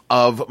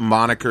of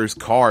Monikers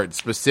cards,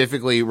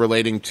 specifically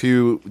relating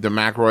to the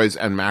McElroys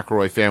and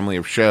McElroy family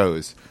of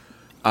shows.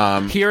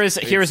 Here is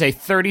a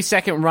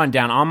 30-second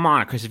rundown on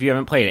Monikers if you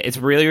haven't played it. It's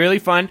really, really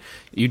fun.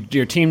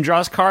 Your team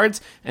draws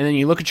cards, and then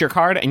you look at your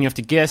card, and you have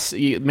to guess.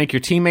 You make your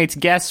teammates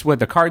guess what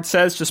the card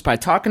says just by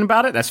talking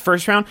about it. That's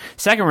first round.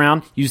 Second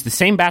round, use the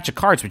same batch of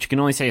cards, but you can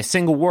only say a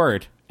single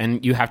word,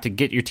 and you have to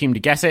get your team to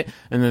guess it.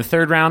 And then the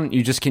third round,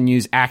 you just can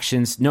use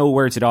actions, no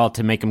words at all,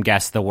 to make them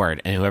guess the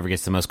word. And whoever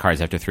gets the most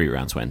cards after 3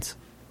 rounds wins.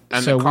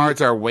 And the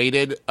cards are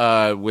weighted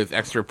with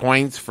extra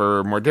points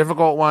for more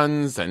difficult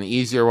ones, and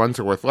easier ones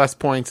are worth less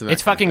points. And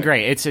it's fucking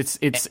great.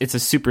 It's a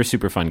super,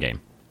 super fun game.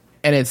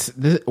 And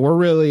we're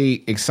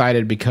really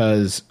excited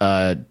because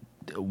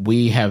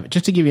we have,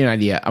 just to give you an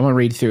idea, I'm going to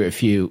read through a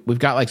few. We've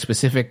got like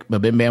specific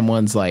MBMBaM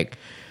ones like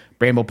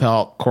Bramble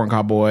Pelt, Corn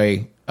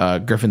Cowboy,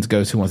 Griffin's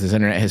Ghost Who Wants His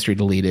Internet History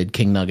Deleted,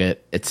 King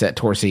Nugget,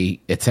 Torsi,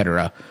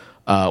 etc.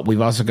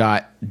 We've also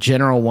got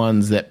general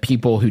ones that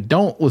people who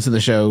don't listen to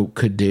the show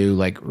could do,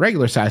 like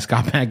regular size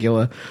Scott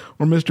Bakula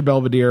or Mr.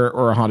 Belvedere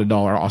or a Haunted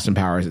Doll or Austin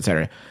Powers,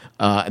 etc.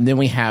 And then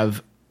we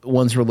have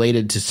ones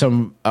related to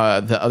some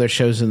the other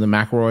shows in the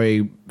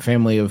McElroy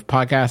family of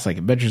podcasts, like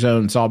Adventure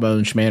Zone,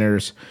 Sawbones,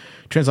 Schmanners,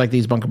 Trends Like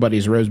These, Bunker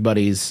Buddies, Rose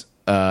Buddies,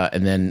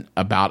 and then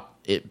about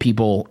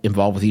people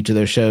involved with each of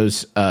those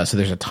shows. So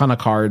there's a ton of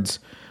cards.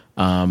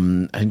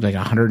 I think like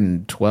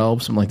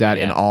 112, something like that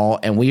in all.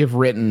 And we have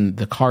written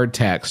the card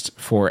text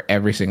for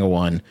every single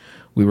one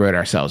we wrote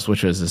ourselves,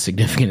 which was a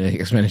significant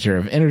expenditure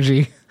of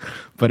energy,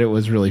 but it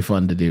was really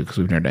fun to do because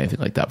we've never done anything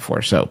like that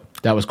before. So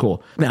that was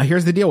cool. Now,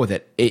 here's the deal with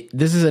it.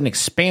 This is an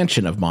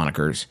expansion of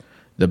Monikers.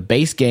 The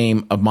base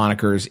game of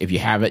Monikers, if you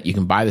have it, you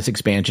can buy this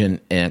expansion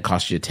and it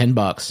costs you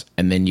 $10,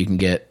 and then you can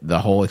get the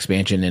whole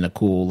expansion in a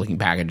cool looking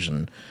package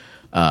and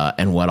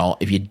what all.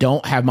 If you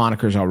don't have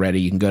Monikers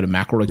already, you can go to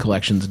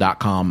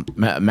McElroyCollections.com,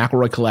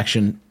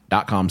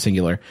 McElroyCollection.com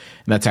singular, and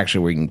that's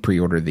actually where you can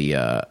pre-order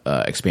the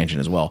expansion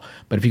as well.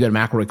 But if you go to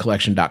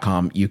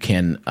McElroyCollection.com, you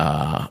can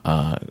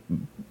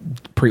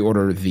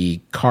pre-order the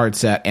card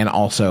set and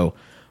also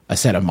a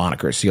set of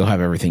Monikers, so you'll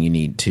have everything you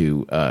need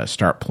to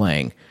start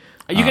playing.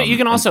 You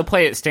can also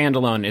play it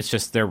standalone. It's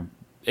just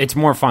it's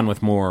more fun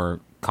with more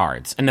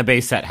cards, and the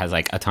base set has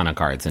like a ton of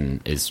cards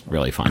and is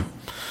really fun.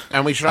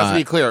 And we should also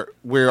be clear: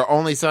 we're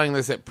only selling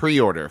this at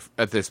pre-order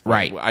at this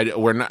point. Right.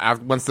 We're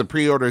not. Once the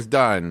pre-order is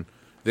done,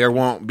 there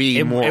won't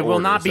be more. It will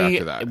not be.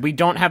 After that. We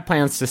don't have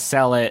plans to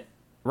sell it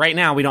right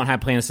now. We don't have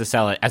plans to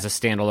sell it as a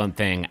standalone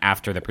thing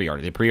after the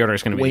pre-order. The pre-order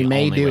is going to be. We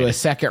may only do way a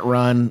second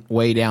run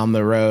way down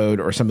the road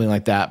or something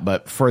like that.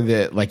 But for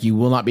you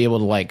will not be able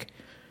to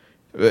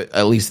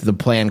at least the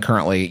plan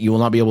currently, you will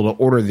not be able to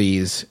order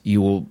these.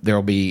 There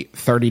will be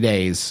 30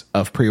 days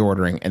of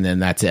pre-ordering, and then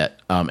that's it.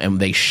 And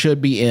they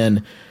should be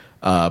in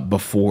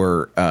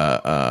before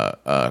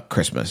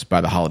Christmas,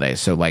 by the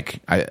holidays. So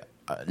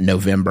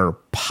November,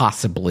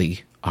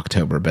 possibly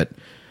October, but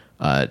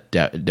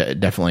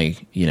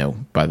definitely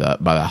by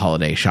the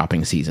holiday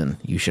shopping season,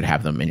 you should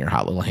have them in your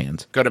hot little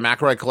hands. Go to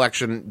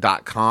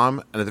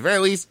McElroyCollection.com, and at the very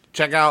least,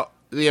 check out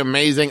the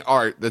amazing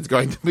art that's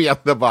going to be on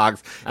the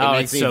box. It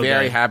makes me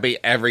very happy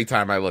every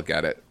time I look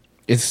at it.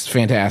 It's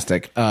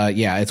fantastic.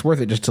 It's worth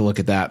it just to look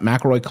at that.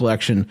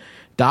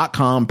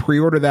 McElroyCollection.com.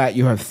 Pre-order that.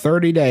 You have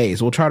 30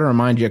 days. We'll try to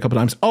remind you a couple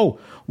times. Oh,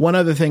 one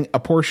other thing. A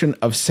portion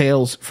of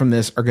sales from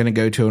this are going to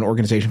go to an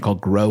organization called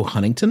Grow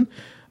Huntington.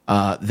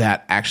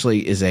 That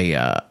actually is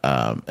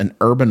an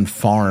urban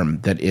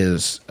farm that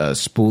is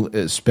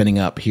spinning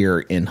up here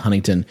in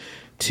Huntington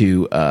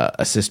to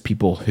assist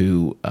people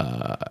who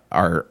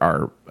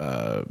are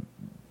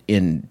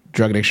in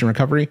drug addiction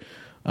recovery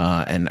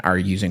and are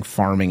using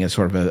farming as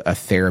sort of a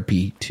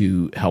therapy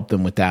to help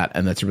them with that.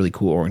 And that's a really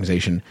cool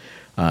organization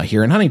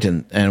here in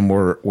Huntington. And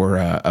we're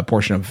a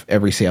portion of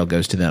every sale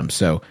goes to them.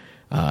 So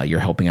you're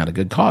helping out a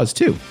good cause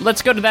too.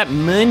 Let's go to that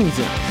money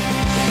zone.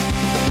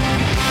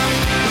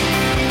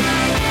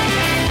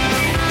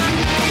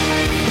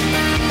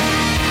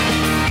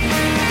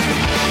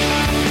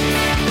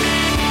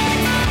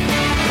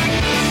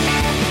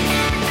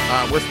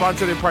 We're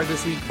sponsored in part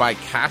this week by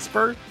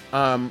Casper.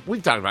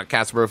 We've talked about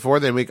Casper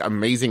before. They make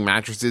amazing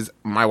mattresses.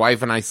 My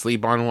wife and I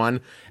sleep on one,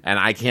 and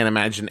I can't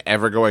imagine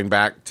ever going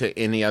back to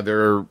any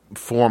other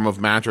form of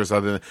mattress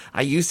other than...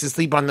 I used to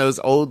sleep on those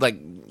old,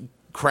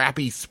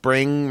 crappy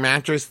spring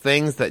mattress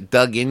things that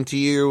dug into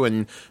you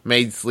and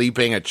made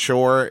sleeping a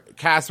chore.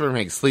 Casper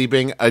makes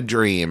sleeping a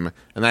dream,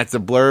 and that's a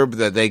blurb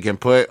that they can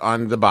put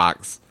on the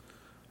box.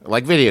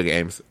 Like video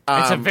games.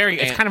 It's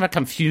kind of a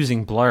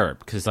confusing blurb,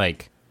 because,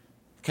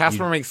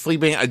 Casper makes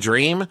sleeping a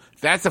dream?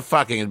 That's a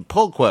fucking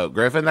pull quote,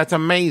 Griffin. That's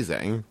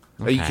amazing.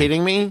 Okay. Are you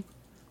kidding me?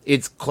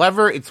 It's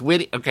clever. It's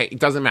witty. Okay, it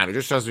doesn't matter.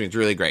 Just trust me. It's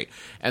really great.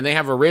 And they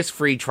have a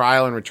risk-free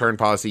trial and return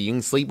policy. You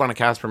can sleep on a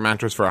Casper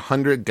mattress for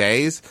 100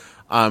 days.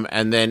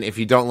 And then if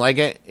you don't like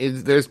it,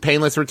 there's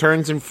painless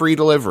returns and free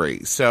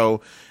delivery.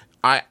 So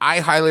I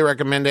highly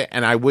recommend it,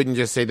 and I wouldn't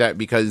just say that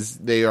because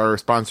they are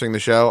sponsoring the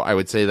show. I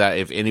would say that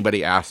if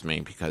anybody asked me,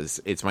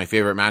 because it's my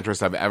favorite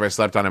mattress I've ever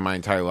slept on in my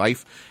entire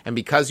life, and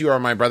because you are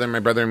my brother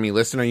and me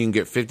listener, you can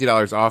get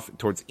 $50 off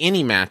towards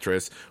any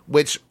mattress,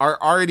 which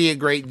are already a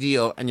great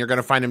deal, and you're going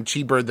to find them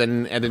cheaper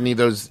than at any of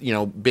those,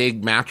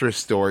 big mattress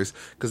stores,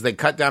 because they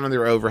cut down on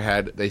their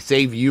overhead, they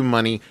save you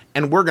money,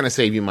 and we're going to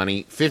save you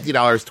money.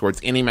 $50 towards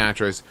any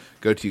mattress.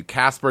 Go to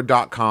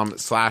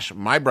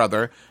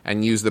Casper.com/mybrother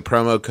and use the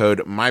promo code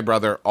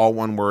mybrother, all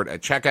one word,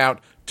 at checkout.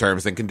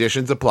 Terms and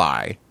conditions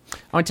apply. I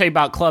want to tell you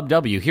about Club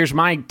W. Here's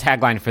my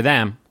tagline for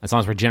them, as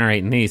long as we're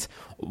generating these.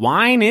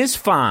 Wine is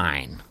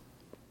fine.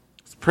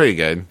 It's pretty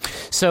good.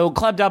 So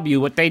Club W,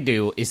 what they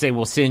do is they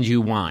will send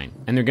you wine,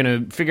 and they're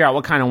going to figure out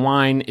what kind of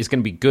wine is going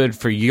to be good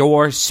for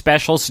your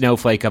special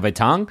snowflake of a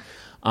tongue.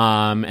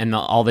 And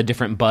all the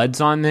different buds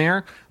on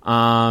there.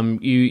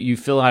 You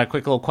fill out a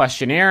quick little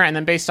questionnaire, and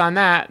then based on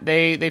that,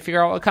 they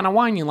figure out what kind of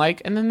wine you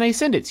like, and then they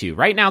send it to you.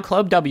 Right now,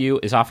 Club W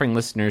is offering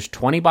listeners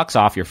 $20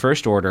 off your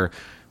first order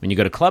when you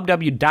go to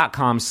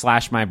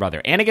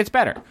clubw.com/mybrother. And it gets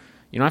better.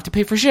 You don't have to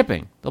pay for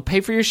shipping. They'll pay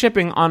for your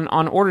shipping on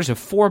orders of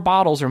 4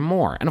 bottles or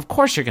more. And of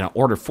course, you're going to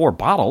order 4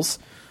 bottles.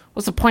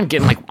 What's the point of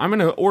getting I'm going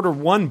to order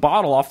 1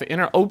 bottle off the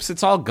internet. Oops,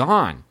 it's all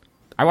gone.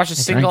 I watched a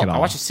single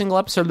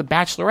episode of The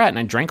Bachelorette, and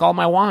I drank all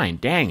my wine.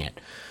 Dang it.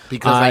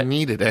 Because I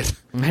needed it.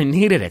 I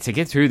needed it to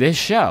get through this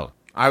show.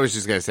 I was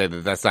just going to say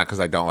that that's not because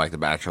I don't like The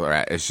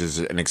Bachelorette. It's just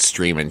an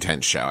extreme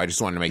intense show. I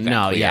just wanted to make that clear.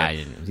 No, yeah,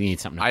 you need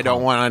something to I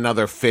don't want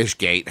another fish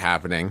gate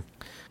happening.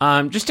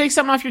 Just take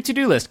something off your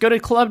to-do list. Go to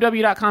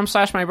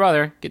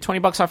clubw.com/mybrother. Get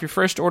 $20 off your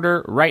first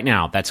order right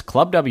now. That's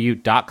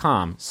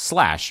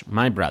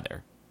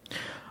clubw.com/mybrother.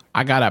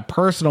 I got a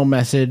personal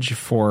message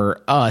for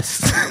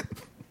us.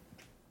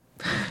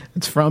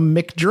 It's from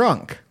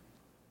McDrunk,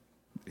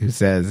 who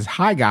says,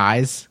 "Hi,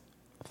 guys.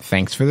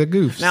 Thanks for the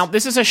goofs." Now,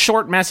 this is a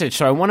short message,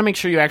 so I want to make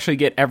sure you actually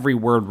get every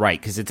word right,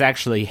 because it's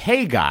actually,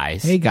 "Hey,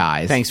 guys. Hey,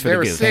 guys. Thanks for There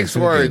the were goofs." 6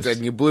 words,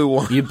 and you blew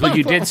one. You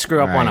did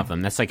screw up one Right. of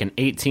them. That's like an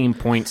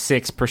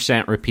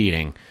 18.6%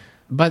 repeating.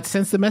 But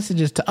since the message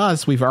is to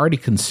us, we've already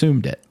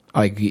consumed it.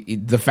 Like,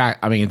 the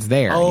fact, it's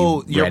there.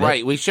 Oh, You you're read it.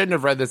 right. We shouldn't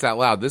have read this out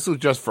loud. This was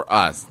just for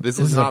us. This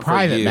was This is not a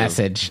private for you.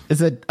 message. This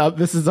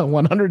is a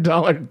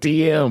 $100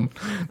 DM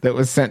that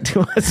was sent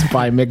to us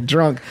by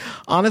McDrunk.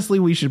 Honestly,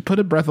 we should put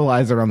a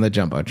breathalyzer on the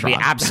Jumbotron.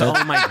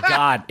 Oh my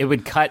God. It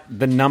would cut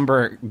the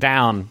number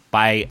down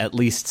by at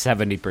least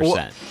 70%.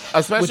 Well,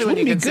 especially Which when would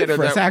you be consider good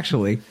for us, that,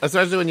 actually.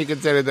 especially when you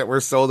consider that we're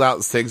sold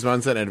out 6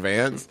 months in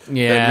advance.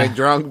 Yeah. That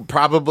McDrunk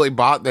probably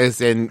bought this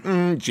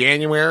in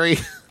January.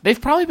 They've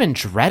probably been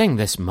dreading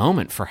this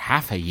moment for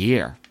half a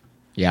year.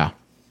 Yeah.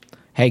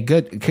 Hey,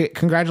 good.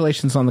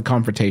 Congratulations on the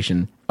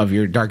confrontation of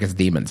your darkest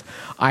demons.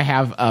 I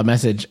have a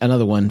message,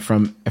 another one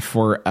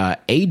for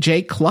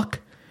AJ Cluck,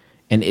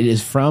 and it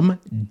is from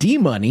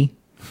D-Money.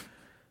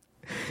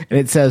 And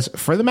it says,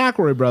 "For the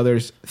McElroy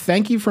brothers,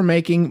 thank you for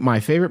making my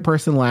favorite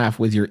person laugh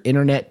with your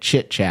internet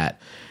chit-chat.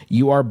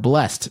 You are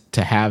blessed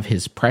to have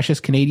his precious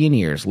Canadian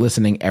ears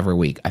listening every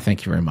week. I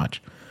thank you very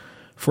much.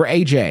 For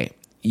AJ,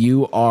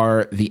 you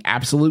are the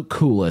absolute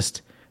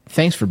coolest.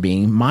 Thanks for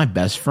being my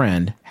best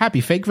friend.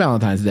 Happy fake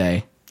Valentine's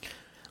Day."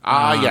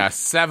 Yes,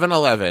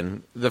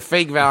 7-Eleven. The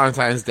fake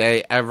Valentine's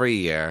Day every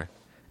year.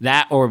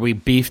 That, or we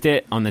beefed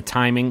it on the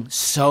timing.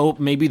 So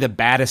maybe the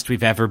baddest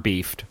we've ever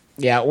beefed.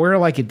 Yeah, we're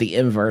like at the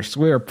inverse.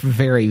 We're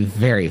very,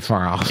 very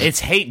far off. It's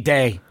hate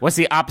day. What's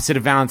the opposite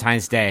of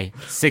Valentine's Day?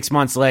 6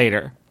 months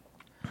later.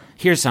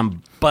 Here's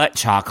some butt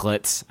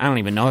chocolates. I don't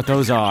even know what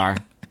those are.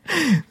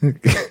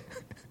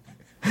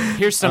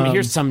 Here's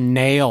some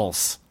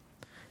nails.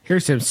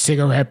 Here's some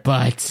cigarette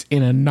butts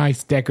in a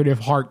nice decorative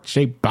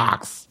heart-shaped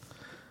box.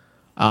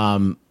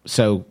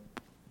 So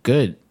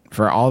good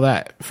for all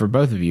that, for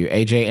both of you,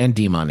 AJ and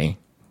D-Money.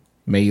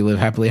 May you live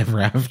happily ever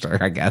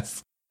after, I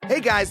guess. Hey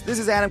guys, this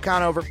is Adam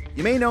Conover.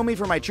 You may know me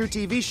from my True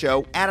TV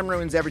show, Adam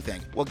Ruins Everything.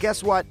 Well,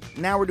 guess what?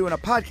 Now we're doing a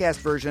podcast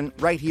version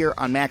right here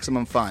on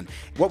Maximum Fun.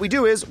 What we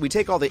do is we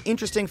take all the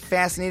interesting,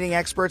 fascinating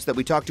experts that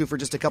we talk to for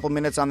just a couple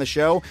minutes on the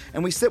show,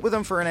 and we sit with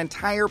them for an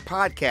entire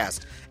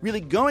podcast, really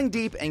going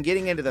deep and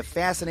getting into the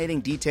fascinating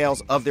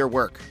details of their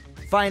work.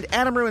 Find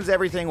Adam Ruins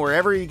Everything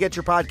wherever you get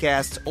your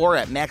podcasts or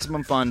at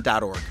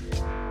MaximumFun.org.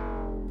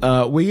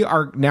 We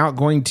are now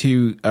going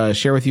to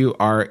share with you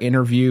our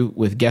interview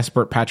with guest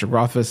expert Patrick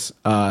Rothfuss.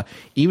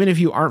 Even if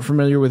you aren't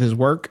familiar with his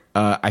work,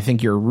 I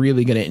think you're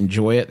really going to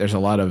enjoy it. There's a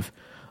lot of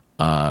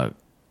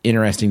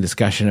interesting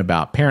discussion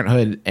about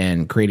parenthood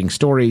and creating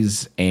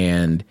stories,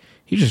 and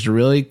he's just a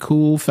really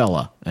cool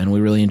fella, and we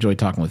really enjoyed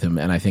talking with him,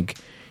 and I think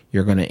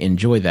you're going to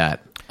enjoy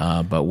that.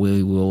 But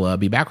we will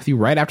be back with you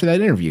right after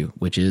that interview,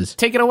 which is...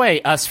 Take it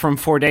away, us from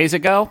 4 days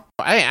ago.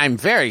 I'm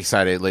very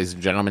excited, ladies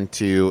and gentlemen,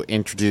 to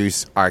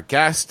introduce our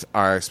guest,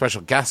 our special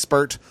guest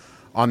expert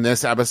on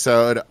this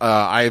episode.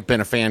 I've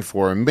been a fan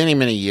for many,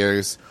 many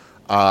years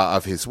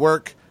of his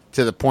work,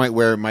 to the point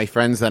where my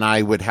friends and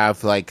I would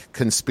have like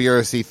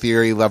conspiracy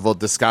theory level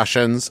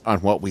discussions on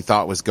what we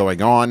thought was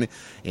going on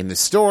in the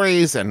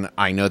stories, and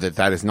I know that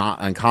that is not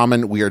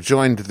uncommon. We are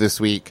joined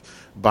this week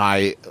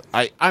by,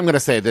 I'm going to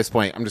say at this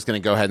point, I'm just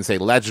going to go ahead and say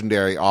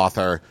legendary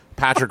author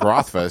Patrick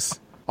Rothfuss,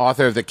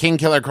 author of the King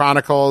Killer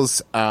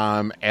Chronicles,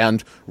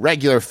 and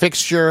regular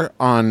fixture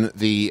on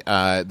the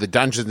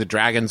Dungeons and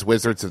Dragons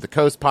Wizards of the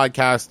Coast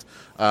podcast,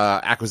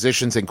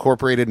 Acquisitions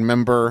Incorporated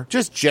member,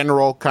 just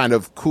general kind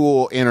of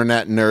cool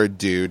internet nerd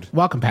dude.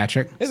 Welcome,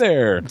 Patrick. Hey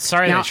there.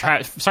 Sorry that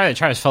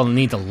Travis felt the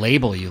need to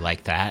label you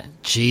like that.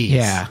 Jeez.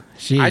 Yeah.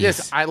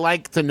 Jeez. I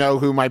like to know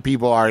who my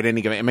people are at any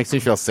given. It makes me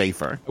feel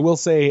safer. I will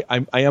say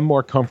I am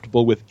more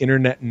comfortable with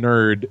internet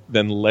nerd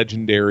than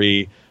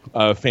legendary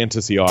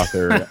fantasy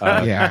author.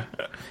 Yeah.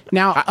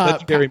 Now,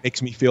 legendary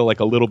makes me feel like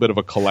a little bit of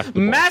a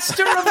collectible.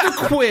 Master of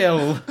the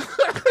Quill.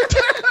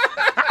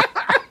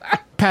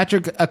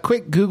 Patrick, a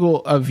quick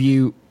Google of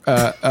you.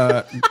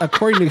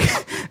 According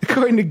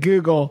to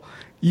Google,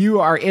 you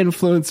are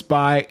influenced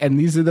by, and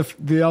these are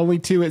the only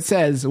two it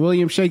says,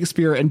 William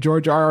Shakespeare and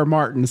George R.R.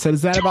 Martin. So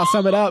does that about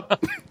sum it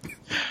up?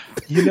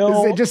 You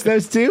know, is it just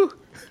those two?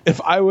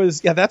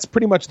 That's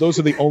pretty much, those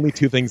are the only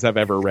two things I've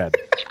ever read.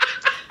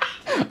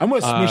 I'm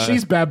going to smush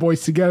these bad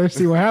boys together,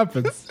 see what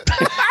happens.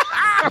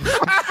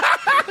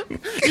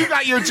 You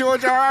got your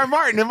George R.R.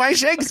 Martin and my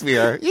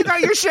Shakespeare. You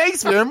got your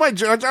Shakespeare and my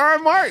George R.R.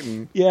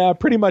 Martin. Yeah,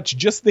 pretty much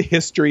just the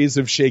histories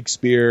of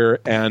Shakespeare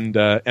and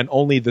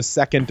only the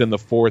second and the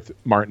fourth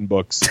Martin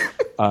books.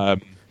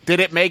 Did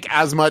it make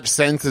as much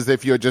sense as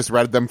if you had just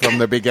read them from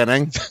the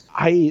beginning?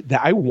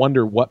 I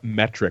wonder what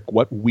metric,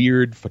 what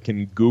weird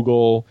fucking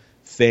Google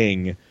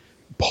thing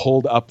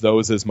pulled up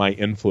those as my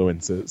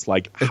influences.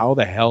 Like, how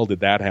the hell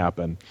did that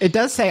happen? It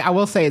does say, I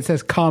will say, it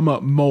says comma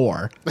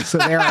more. So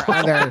there are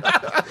other.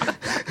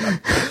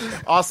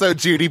 Also,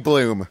 Judy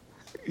Blume.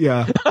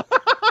 Yeah.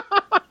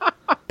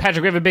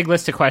 Patrick, we have a big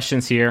list of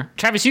questions here.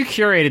 Travis, you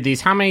curated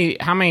these. How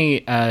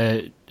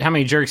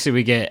many jerks did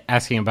we get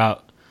asking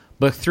about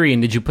book 3,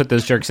 and did you put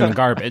those jerks in the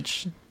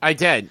garbage? I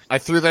did. I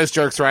threw those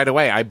jerks right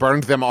away. I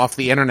burned them off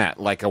the internet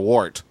like a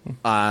wart.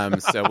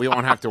 So we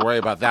won't have to worry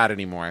about that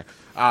anymore.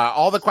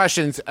 All the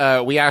questions,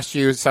 we asked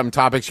you some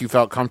topics you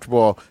felt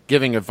comfortable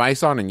giving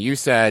advice on, and you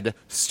said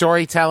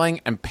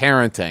storytelling and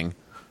parenting.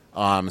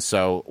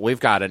 So we've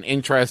got an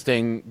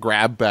interesting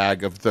grab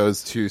bag of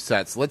those two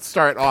sets. Let's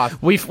start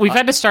off. We've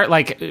had to start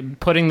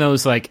putting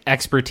those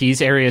expertise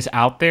areas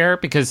out there,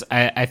 because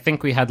I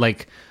think we had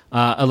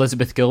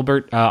Elizabeth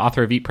Gilbert,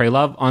 author of Eat, Pray,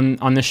 Love,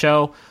 on the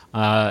show,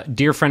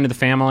 dear friend of the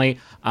family,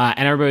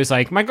 and everybody's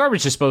like, my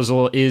garbage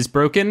disposal is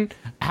broken.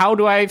 How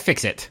do I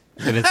fix it?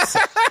 And it's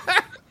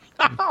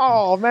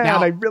Oh, man,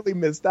 Now- I really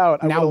missed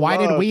out. Now, why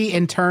did we,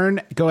 in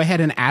turn, go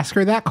ahead and ask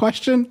her that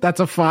question?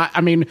 That's a fun.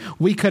 I mean,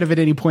 we could have at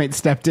any point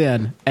stepped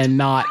in and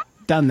not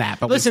done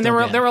that. But listen, we there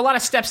still were did. a lot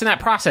of steps in that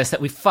process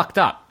that we fucked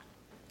up.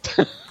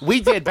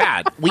 We did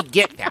bad. We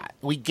get that.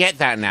 We get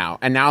that now.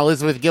 And now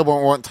Elizabeth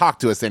Gilbert won't talk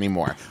to us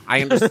anymore.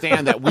 I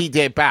understand that we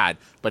did bad.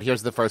 But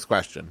here's the first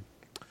question.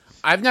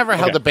 I've never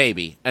held a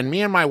baby, and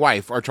me and my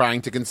wife are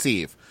trying to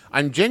conceive.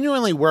 I'm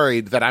genuinely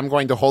worried that I'm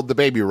going to hold the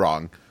baby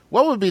wrong.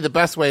 What would be the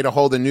best way to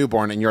hold a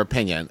newborn, in your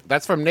opinion?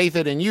 That's from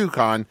Nathan in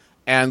Yukon,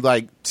 and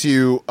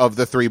 2 of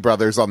the 3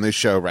 brothers on this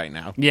show right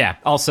now. Yeah.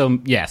 Also,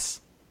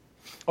 yes.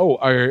 Oh,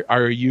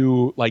 are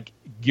you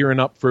gearing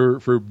up for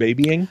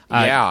babying?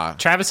 Yeah.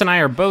 Travis and I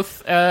are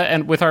both,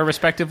 and with our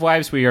respective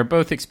wives, we are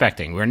both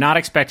expecting. We're not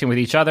expecting with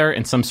each other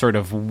in some sort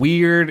of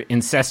weird,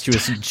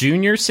 incestuous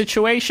junior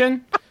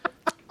situation.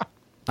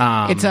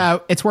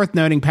 It's worth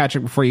noting,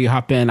 Patrick, before you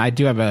hop in, I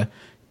do have a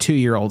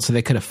 2-year-old, so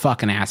they could have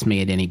fucking asked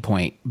me at any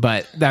point,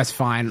 but that's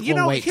fine. You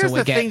know, wait here's till we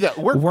the get thing that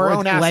we're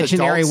grown-ass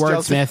legendary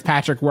adults, wordsmith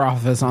Patrick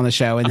Rothfuss on the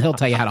show, and he'll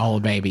tell you how to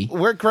hold a baby.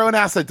 We're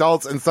grown-ass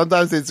adults, and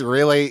sometimes it's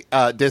really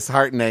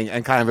disheartening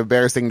and kind of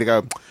embarrassing to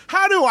go,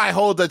 how do I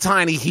hold a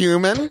tiny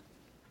human?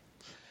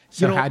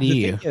 So how do the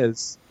you? thing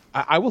is,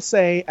 I will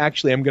say,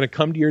 actually, I'm going to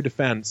come to your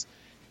defense.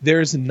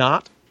 There's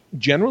not,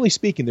 generally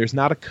speaking, there's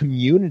not a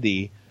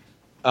community,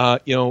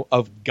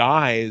 of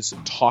guys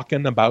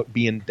talking about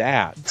being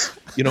dads.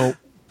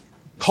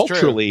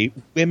 Culturally,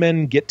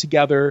 women get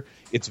together.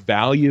 It's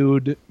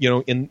valued,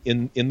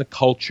 in the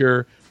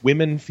culture.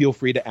 Women feel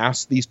free to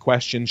ask these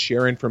questions,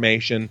 share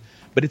information,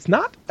 but it's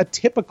not a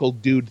typical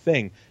dude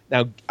thing.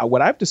 Now,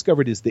 what I've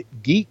discovered is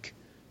that geek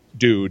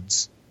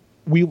dudes,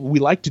 we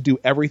like to do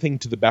everything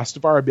to the best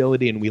of our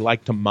ability, and we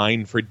like to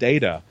mine for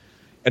data.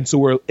 And so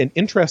we're an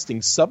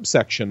interesting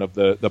subsection of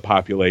the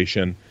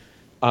population.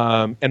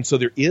 And so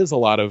there is a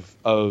lot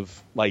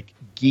of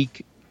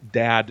geek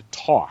dad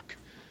talk.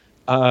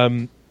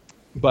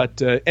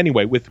 But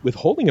anyway, with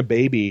holding a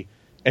baby,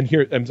 and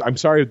here, I'm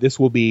sorry, this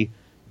will be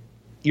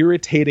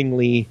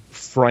irritatingly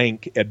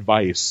frank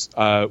advice,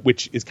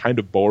 which is kind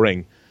of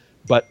boring.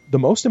 But the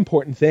most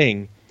important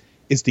thing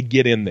is to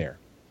get in there,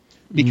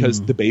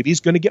 because the baby's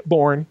going to get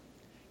born.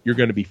 You're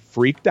going to be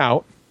freaked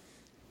out,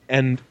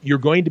 and you're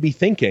going to be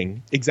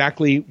thinking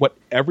exactly what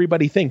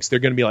everybody thinks. They're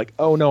going to be like,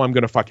 oh no, I'm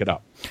going to fuck it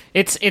up.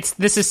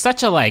 This is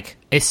such a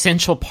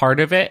essential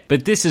part of it,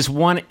 but this is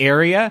one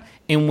area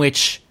in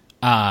which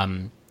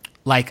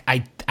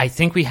I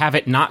think we have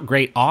it not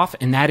great off,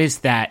 and that is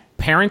that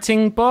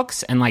parenting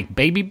books and like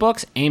baby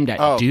books aimed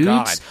at dudes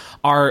God.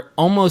 are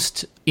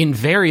almost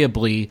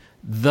invariably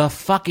the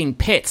fucking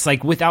pits,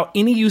 like without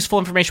any useful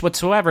information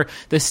whatsoever.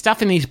 The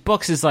stuff in these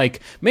books is like,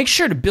 make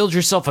sure to build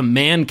yourself a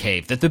man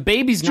cave that the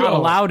baby's not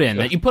allowed in,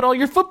 that you put all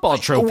your football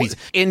trophies.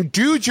 In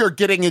Dude, You're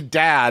Getting a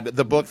Dad,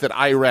 the book that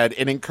I read,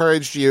 it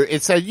encouraged you.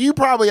 It said you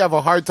probably have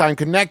a hard time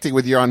connecting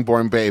with your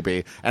unborn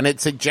baby, and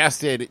it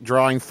suggested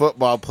drawing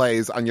football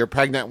plays on your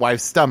pregnant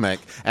wife's stomach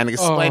and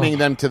explaining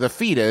them to the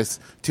fetus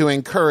to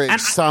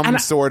encourage some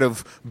sort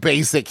of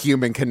basic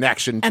human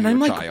connection to And your I'm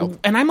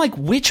like, child.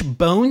 which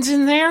bones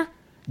in there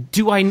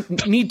do I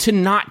need to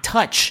not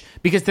touch,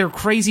 because they're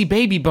crazy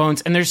baby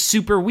bones and they're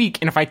super weak,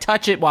 and if I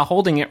touch it while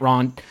holding it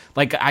wrong,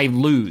 like, I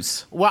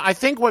lose. Well, I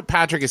think what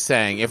Patrick is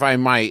saying, if I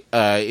might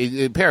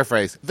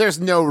paraphrase, there's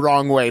no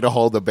wrong way to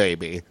hold a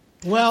baby.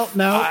 Well,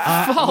 no.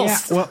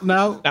 False. Yeah, well,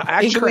 no. Now,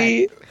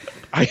 actually,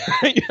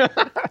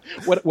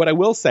 what I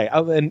will say,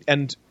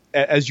 and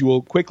as you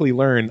will quickly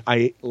learn,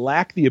 I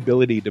lack the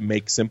ability to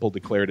make simple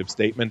declarative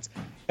statements.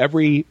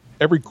 Every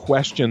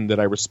question that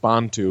I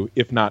respond to,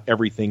 if not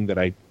everything that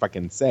I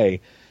fucking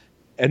say,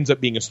 ends up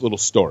being a little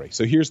story.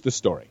 So here's the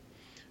story.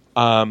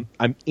 I'm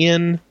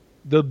in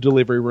the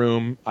delivery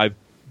room. I've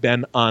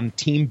been on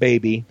Team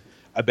Baby.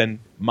 I've been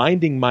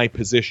minding my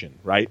position,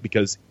 right?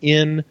 Because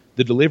in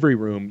the delivery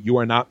room, you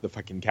are not the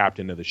fucking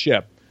captain of the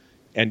ship,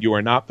 and you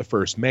are not the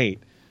first mate.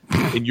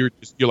 And you're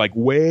like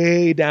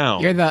way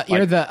down. You're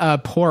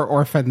the poor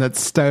orphan that's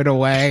stowed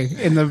away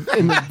in the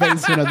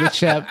basement of the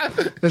ship,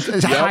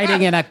 that's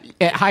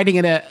hiding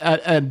in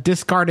a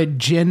discarded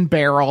gin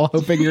barrel,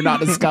 hoping you're not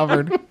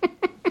discovered.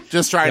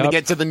 Just trying to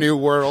get to the new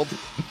world.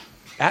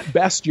 At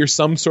best, you're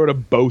some sort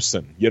of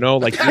bosun,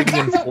 like you're the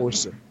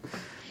enforcer.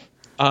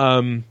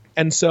 And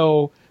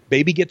so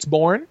baby gets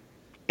born,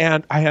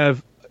 and I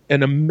have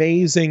an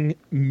amazing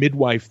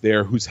midwife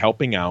there who's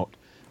helping out.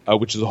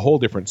 Which is a whole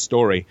different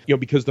story,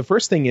 because the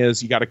first thing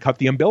is you got to cut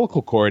the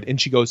umbilical cord, and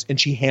she goes and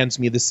she hands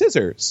me the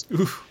scissors.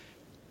 Oof.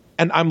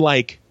 And I'm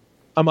like,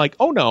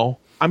 oh no,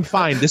 I'm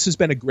fine. This has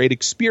been a great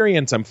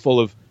experience. I'm full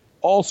of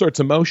all sorts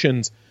of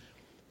emotions,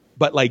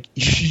 but like,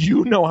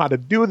 you know how to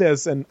do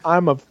this, and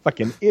I'm a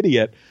fucking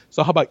idiot.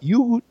 So how about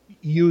you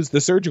use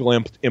the surgical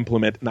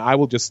implement, and I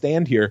will just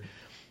stand here.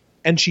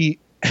 And she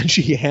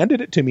handed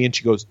it to me, and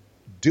she goes,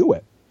 do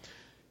it.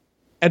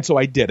 And so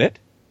I did it.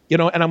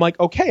 And I'm like,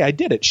 okay, I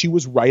did it. She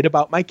was right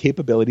about my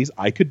capabilities.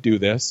 I could do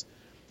this.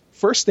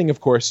 First thing,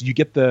 of course, you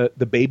get the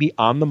baby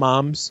on the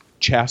mom's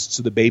chest,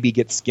 so the baby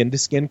gets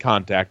skin-to-skin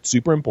contact.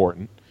 Super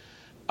important.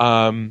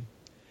 And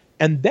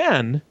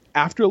then,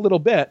 after a little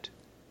bit,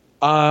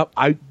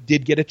 I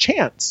did get a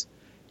chance.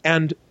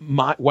 And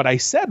what I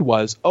said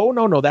was, oh,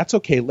 no, that's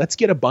okay. Let's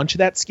get a bunch of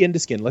that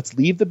skin-to-skin. Let's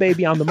leave the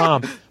baby on the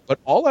mom. But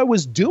all I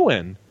was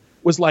doing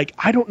was like,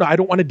 I don't know. I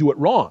don't want to do it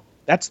wrong.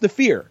 That's the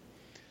fear.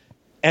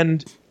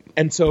 And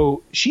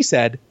so she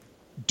said,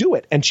 do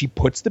it. And she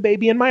puts the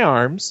baby in my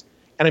arms,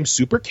 and I'm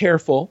super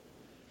careful.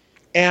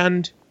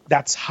 And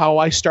that's how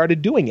I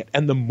started doing it.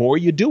 And the more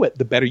you do it,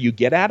 the better you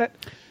get at it.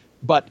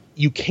 But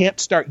you can't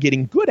start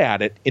getting good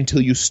at it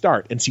until you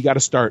start. And so you got to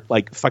start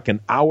like fucking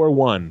hour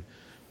one.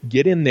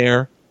 Get in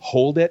there,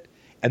 hold it,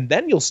 and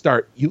then you'll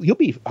start. You'll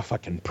be a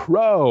fucking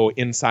pro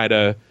inside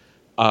of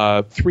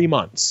 3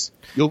 months.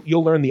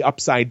 You'll learn the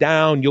upside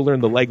down. You'll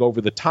learn the leg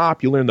over the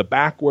top. You'll learn the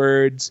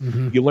backwards.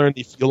 Mm-hmm.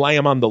 You'll lay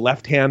them on the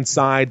left hand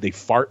side. They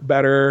fart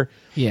better.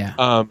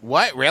 Yeah.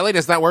 What? Really?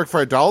 Does that work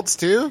for adults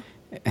too?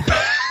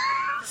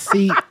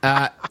 See,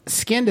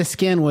 skin to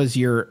skin was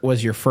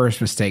your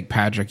first mistake,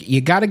 Patrick.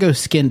 You got to go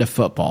skin to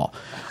football.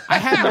 I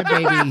had my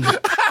baby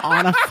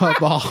on a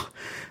football.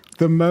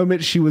 The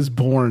moment she was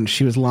born,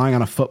 she was lying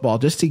on a football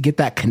just to get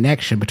that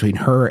connection between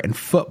her and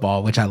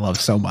football, which I love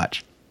so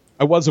much.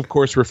 I was, of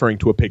course, referring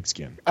to a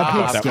pigskin.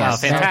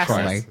 Fantastic.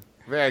 Naturally.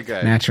 Very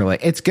good. Naturally.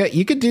 It's good.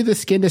 You could do the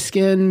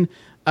skin-to-skin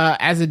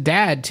as a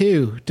dad,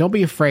 too. Don't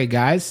be afraid,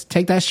 guys.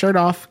 Take that shirt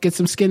off. Get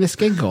some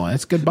skin-to-skin going.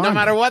 It's good bonding. No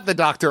matter what the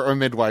doctor or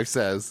midwife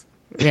says.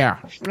 Yeah.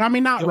 I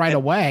mean, not right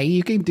away.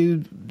 You can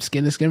do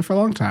skin-to-skin for a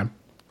long time.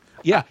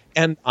 Yeah.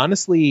 And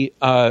honestly,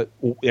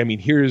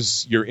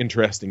 here's your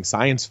interesting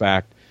science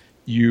fact.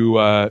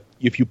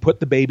 If you put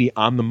the baby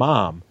on the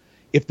mom,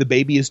 if the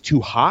baby is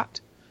too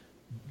hot,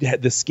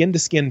 the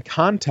skin-to-skin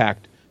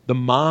contact, the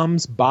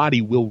mom's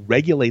body will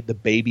regulate the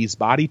baby's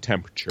body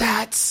temperature.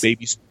 That's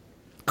baby's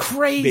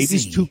crazy.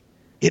 Baby's too.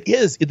 It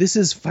is. This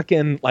is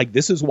fucking like,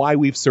 this is why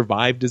we've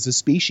survived as a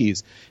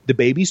species. The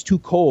baby's too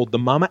cold. The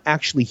mama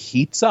actually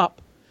heats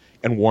up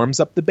and warms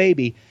up the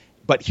baby.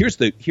 But here's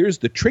the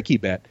tricky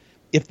bit.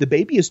 If the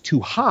baby is too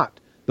hot,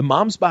 the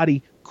mom's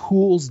body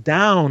cools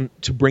down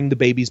to bring the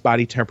baby's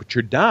body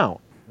temperature down.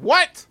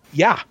 What?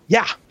 Yeah.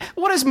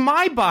 What does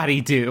my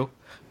body do?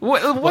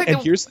 What? And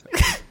here's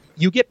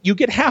you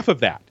get half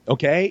of that.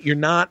 Okay, you're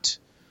not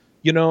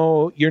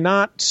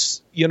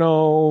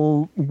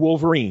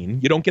Wolverine.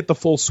 You don't get the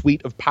full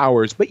suite of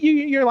powers, but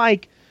you're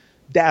like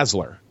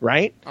Dazzler,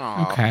 right?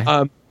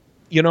 Okay.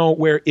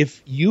 Where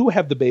if you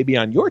have the baby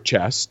on your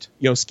chest,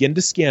 skin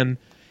to skin,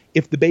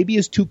 if the baby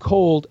is too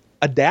cold,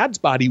 a dad's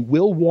body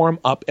will warm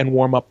up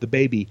the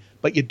baby,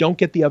 but you don't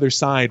get the other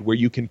side where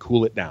you can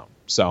cool it down.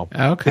 So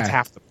it's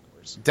half the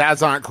powers.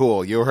 Dads aren't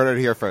cool. You heard it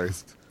here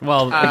first.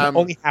 Well,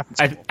 Only half.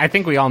 I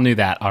think we all knew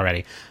that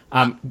already.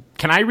 Can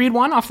I read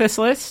one off this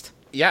list?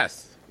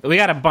 Yes. We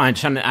got a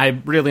bunch, and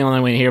I really only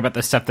want to hear about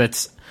the stuff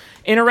that's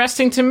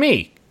interesting to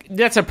me.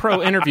 That's a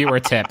pro interviewer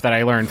tip that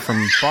I learned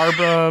from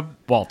Barbara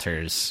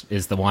Walters,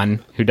 is the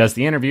one who does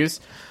the interviews.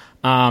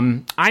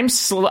 I've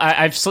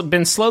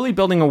been slowly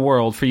building a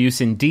world for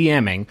use in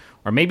DMing,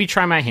 or maybe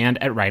try my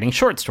hand at writing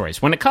short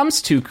stories. When it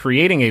comes to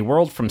creating a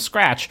world from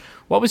scratch,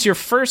 what was your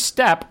first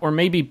step or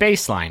maybe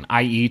baseline,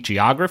 i.e.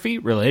 geography,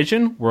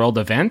 religion, world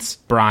events?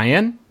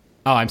 Brian?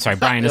 Oh, I'm sorry.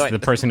 Brian is the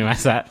person who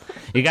asked that.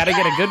 You got to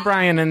get a good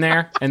Brian in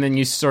there, and then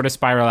you sort of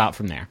spiral out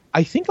from there.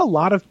 I think a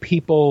lot of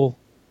people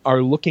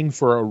are looking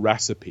for a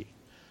recipe,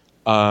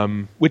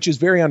 which is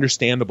very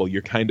understandable.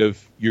 You're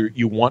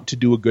you want to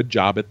do a good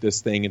job at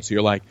this thing, and so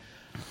you're like,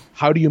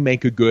 how do you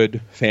make a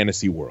good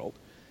fantasy world?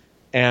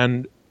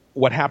 And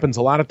what happens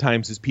a lot of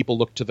times is people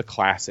look to the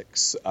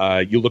classics.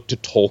 You look to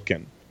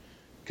Tolkien,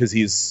 because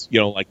he's,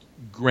 like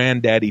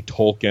Granddaddy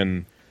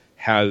Tolkien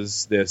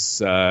has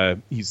this,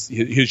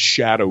 his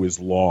shadow is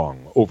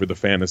long over the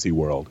fantasy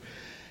world.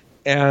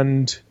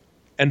 And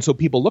so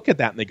people look at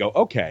that and they go,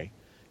 okay,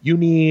 you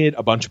need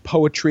a bunch of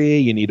poetry,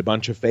 you need a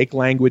bunch of fake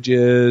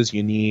languages,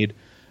 you need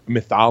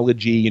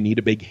mythology, you need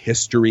a big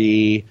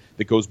history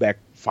that goes back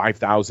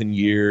 5,000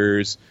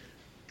 years.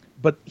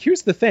 But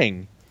here's the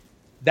thing.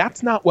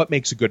 That's not what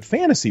makes a good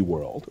fantasy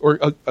world,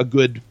 or a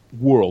good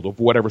world of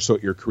whatever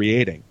sort you're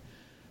creating.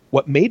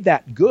 What made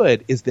that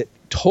good is that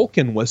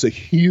Tolkien was a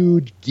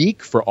huge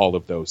geek for all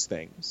of those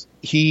things.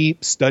 He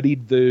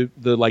studied the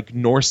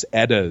Norse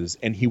Eddas,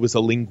 and he was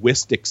a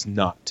linguistics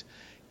nut,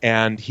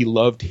 and he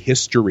loved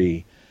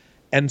history.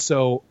 And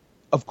so,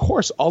 of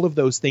course, all of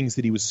those things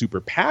that he was super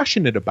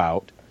passionate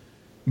about,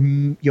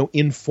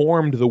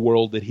 informed the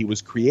world that he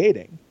was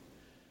creating.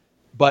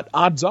 But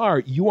odds are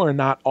you are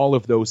not all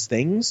of those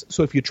things.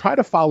 So if you try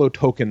to follow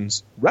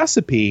Tolkien's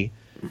recipe,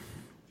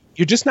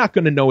 you're just not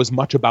going to know as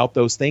much about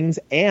those things,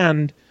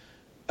 and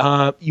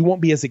you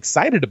won't be as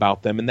excited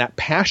about them, and that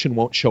passion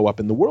won't show up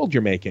in the world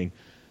you're making.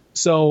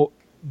 So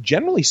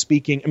generally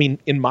speaking, I mean,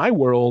 in my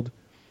world,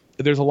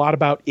 there's a lot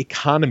about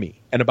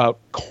economy and about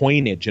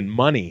coinage and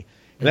money.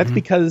 And that's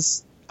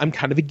because I'm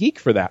kind of a geek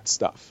for that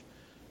stuff.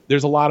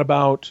 There's a lot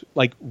about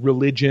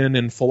religion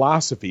and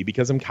philosophy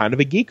because I'm kind of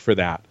a geek for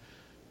that.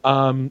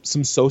 Some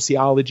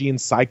sociology and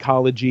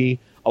psychology,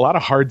 a lot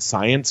of hard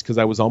science because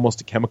I was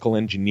almost a chemical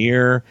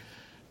engineer.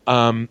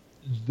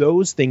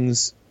 Those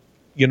things,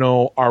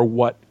 are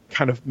what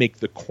kind of make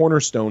the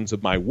cornerstones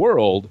of my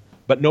world.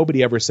 But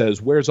nobody ever says,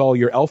 where's all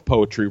your elf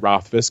poetry,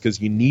 Rothfuss? Because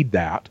you need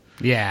that.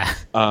 Yeah.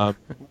 Well,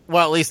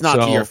 at least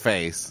not to your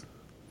face.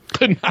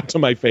 Not to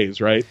my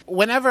face, right?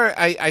 Whenever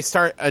I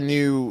start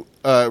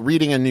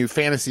reading a new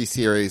fantasy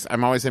series,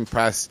 I'm always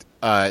impressed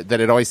that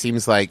it always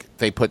seems like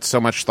they put so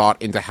much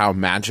thought into how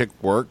magic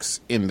works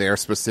in their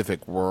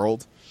specific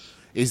world.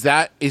 Is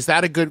that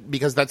a good,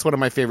 because that's one of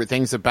my favorite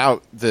things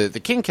about the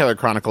Kingkiller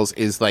Chronicles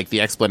is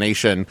the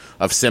explanation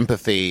of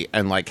sympathy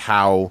and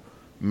how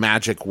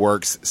magic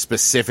works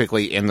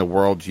specifically in the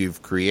world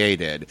you've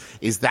created.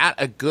 Is that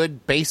a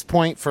good base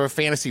point for a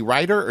fantasy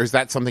writer, or is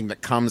that something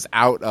that comes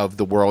out of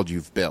the world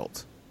you've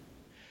built?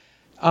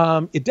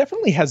 It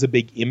definitely has a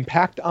big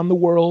impact on the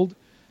world,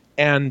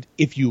 and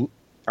if you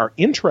are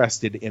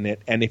interested in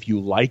it and if you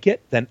like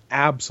it, then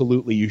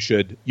absolutely you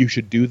should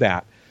do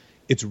that.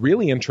 It's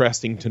really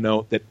interesting to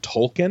note that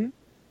Tolkien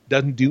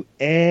doesn't do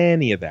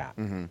any of that.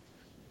 Mm-hmm.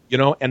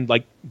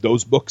 And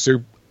those books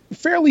are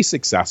fairly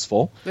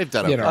successful. They've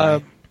done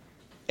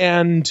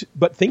it.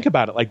 But think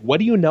about it. What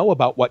do you know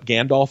about what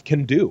Gandalf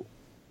can do?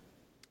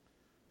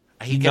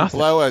 He can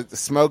blow a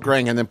smoke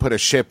ring and then put a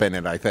ship in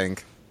it, I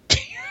think.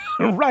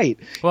 Right.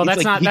 Well,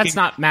 that's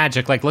not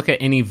magic. Look at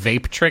any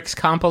Vape Tricks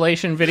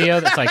compilation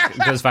video that's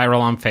goes viral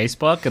on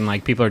Facebook,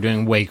 and people are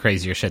doing way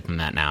crazier shit than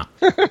that now.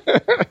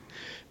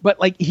 But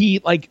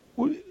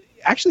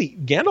actually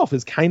Gandalf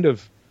is kind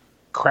of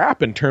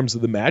crap in terms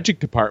of the magic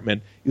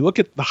department. You look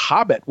at The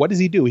Hobbit. What does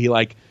he do? He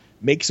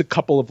makes a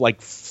couple of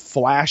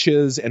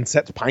flashes and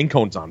sets pine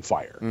cones on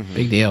fire. Mm-hmm.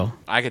 Big deal.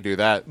 I could do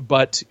that.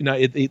 But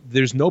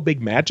there's no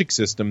big magic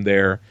system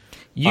there.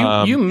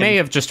 You may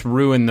have just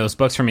ruined those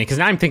books for me, because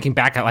now I'm thinking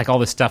back at all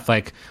this stuff.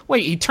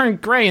 Wait, he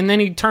turned gray and then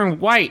he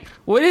turned white.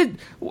 Why did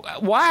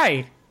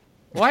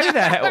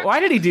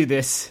he do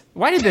this?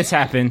 Why did this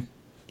happen?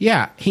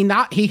 Yeah,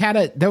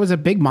 there was a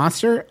big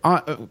monster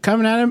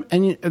coming at him,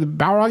 and the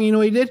Balrog, you know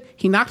what he did?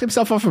 He knocked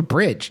himself off a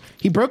bridge.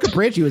 He broke a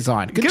bridge he was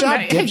on. Good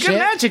job, good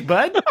magic,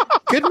 bud.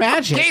 Good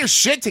magic. Get your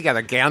shit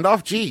together,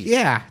 Gandalf. Geez.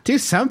 Yeah, do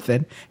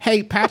something.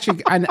 Hey,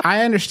 Patrick,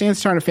 I understand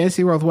starting a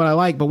fantasy world with what I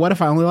like, but what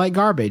if I only like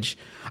garbage?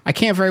 I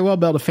can't very well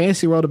build a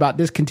fantasy world about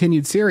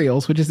discontinued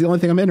cereals, which is the only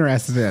thing I'm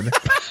interested in.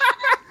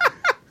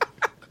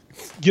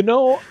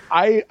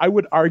 I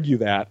would argue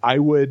that.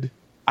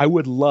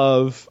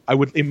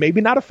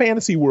 Maybe not a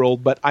fantasy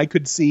world, but I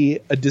could see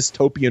a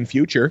dystopian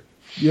future.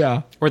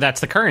 Yeah. Or that's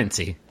the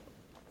currency.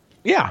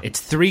 Yeah. It's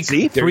three.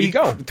 See? There three, you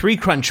go. 3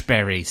 crunch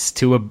berries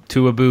to a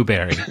boo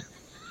berry.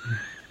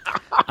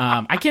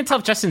 I can't tell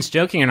if Justin's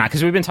joking or not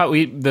because we've been taught.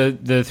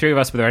 The three of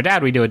us with our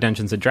dad, we do a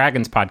Dungeons and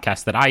Dragons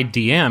podcast that I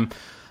DM.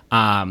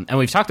 And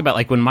we've talked about,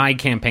 like, when my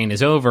campaign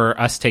is over,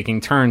 us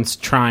taking turns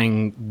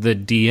trying the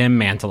DM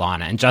mantle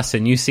on it. And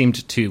Justin, you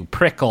seemed to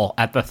prickle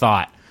at the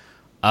thought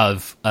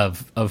of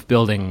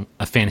building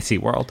a fantasy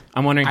world.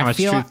 I'm wondering how much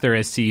truth there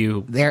is to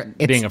you being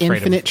afraid of. It's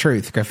infinite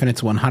truth, Griffin.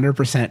 It's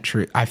 100%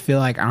 truth. I feel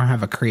like I don't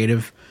have a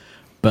creative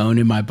bone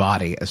in my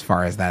body as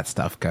far as that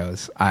stuff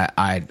goes.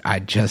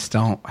 I just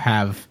don't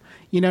have,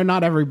 not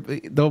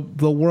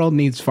the world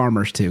needs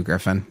farmers too,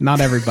 Griffin. Not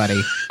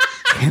everybody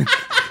can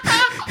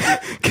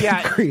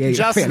create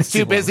Justin's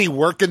too busy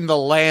working the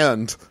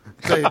land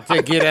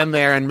to get in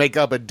there and make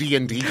up a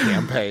D&D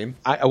campaign.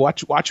 I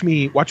watch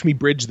me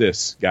bridge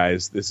this,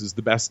 guys. This is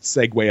the best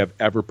segue I've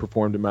ever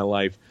performed in my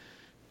life.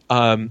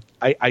 I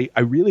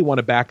really want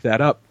to back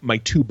that up. My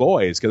 2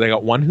 boys, because I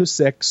got one who's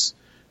 6,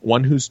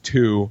 one who's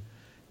 2,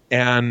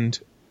 and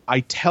I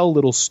tell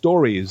little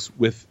stories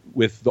with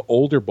the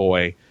older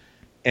boy,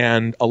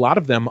 and a lot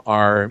of them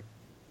are,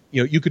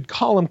 you could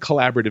call them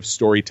collaborative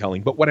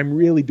storytelling, but what I'm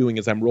really doing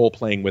is I'm role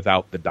playing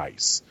without the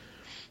dice.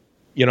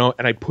 And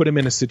I put him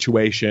in a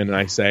situation and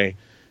I say,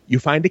 you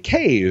find a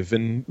cave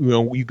and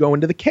you go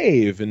into the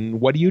cave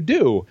and what do you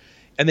do?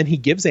 And then he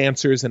gives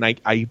answers and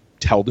I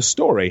tell the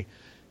story.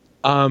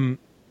 And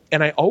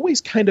I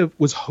always kind of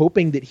was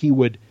hoping that he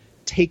would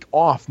take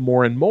off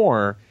more and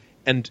more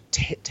and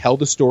tell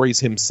the stories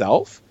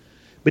himself.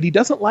 But he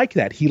doesn't like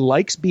that. He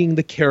likes being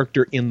the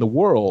character in the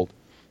world.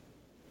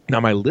 Now,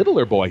 my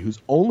littler boy, who's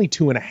only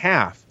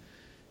 2.5,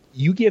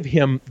 you give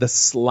him the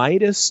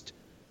slightest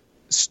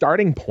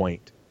starting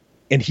point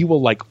and he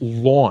will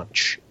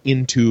launch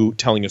into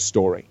telling a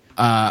story.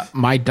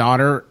 My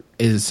daughter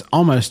is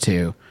almost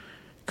 2.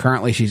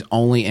 Currently, she's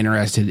only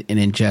interested in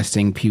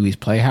ingesting Pee-wee's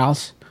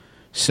Playhouse.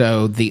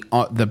 So the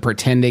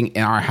pretending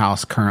in our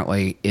house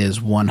currently is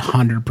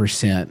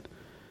 100%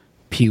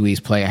 Pee-wee's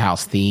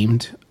Playhouse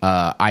themed.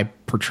 I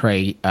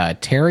portray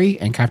Terry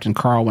and Captain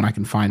Carl when I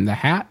can find the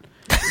hat.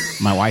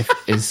 My wife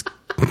is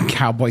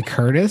Cowboy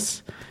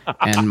Curtis,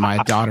 and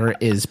my daughter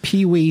is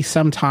Pee-wee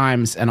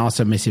sometimes, and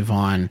also Miss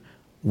Yvonne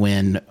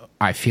when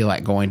I feel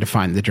like going to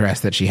find the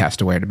dress that she has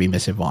to wear to be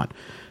Miss Yvonne.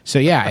 So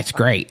yeah, it's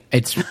great.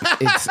 It's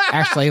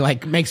actually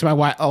makes my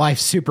life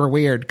super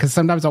weird because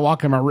sometimes I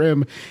walk in my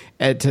room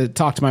to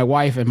talk to my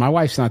wife, and my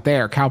wife's not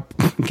there.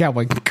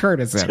 Cowboy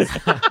Curtis is.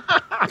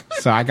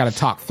 So I got to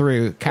talk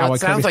through Cowboy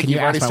Curtis. Sounds like you've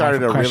already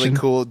started a question? really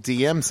cool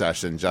DM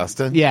session,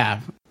 Justin.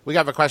 Yeah. We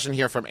have a question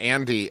here from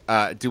Andy.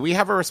 Do we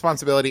have a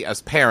responsibility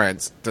as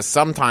parents to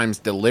sometimes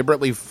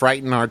deliberately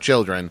frighten our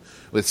children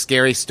with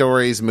scary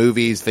stories,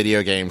 movies,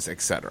 video games,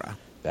 etc.?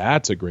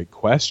 That's a great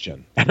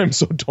question. And I'm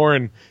so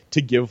torn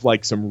to give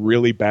some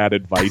really bad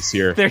advice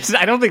here.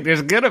 I don't think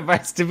there's good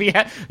advice to be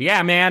had.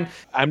 Yeah, man.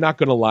 I'm not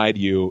going to lie to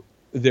you.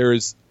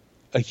 There's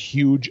a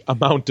huge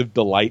amount of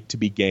delight to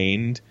be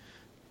gained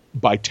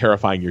by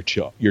terrifying your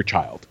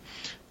child.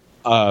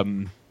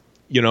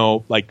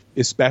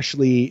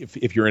 Especially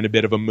if you're in a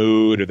bit of a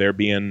mood or they're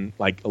being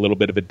a little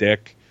bit of a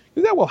dick.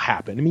 That will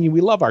happen. I mean,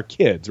 we love our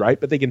kids, right?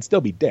 But they can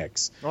still be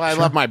dicks. Well, I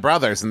love my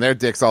brothers, and they're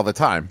dicks all the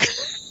time.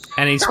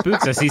 And he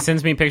spooks us. He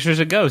sends me pictures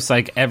of ghosts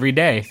every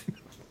day.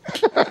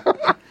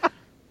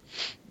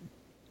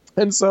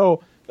 And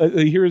so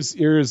here's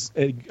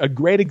a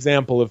great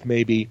example of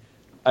maybe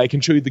I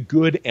can show you the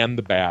good and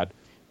the bad.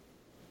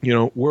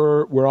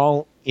 We're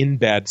all in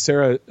bed.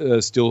 Sarah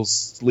still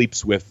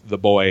sleeps with the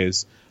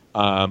boys.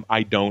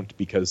 I don't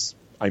because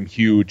I'm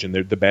huge and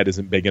the bed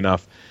isn't big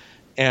enough.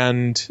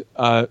 And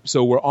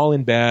so we're all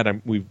in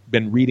bed. We've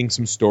been reading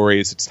some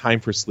stories. It's time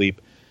for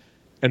sleep.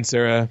 And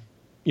Sarah,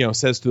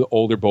 says to the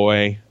older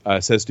boy,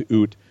 says to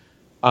Oot,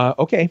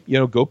 okay,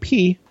 go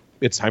pee.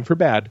 It's time for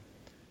bed.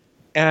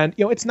 And,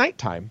 it's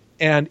nighttime.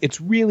 And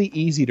it's really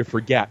easy to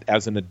forget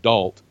as an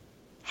adult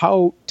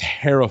how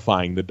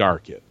terrifying the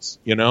dark is,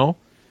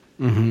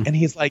 Mm-hmm. And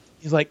he's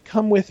like,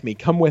 come with me.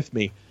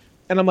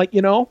 And I'm like,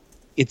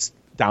 it's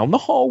down the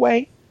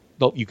hallway.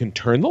 You can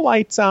turn the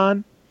lights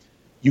on.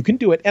 You can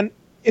do it. And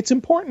it's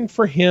important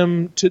for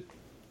him to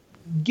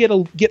get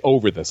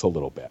over this a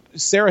little bit.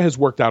 Sarah has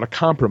worked out a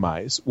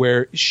compromise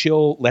where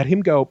she'll let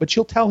him go, but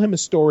she'll tell him a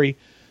story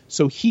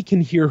so he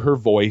can hear her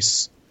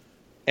voice.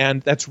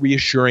 And that's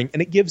reassuring.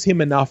 And it gives him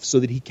enough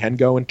so that he can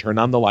go and turn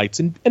on the lights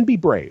and be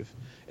brave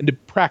and to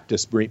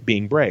practice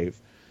being brave.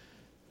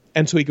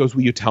 And so he goes,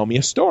 will you tell me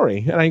a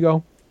story? And I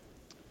go,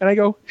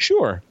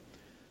 sure.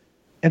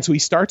 And so he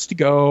starts to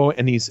go,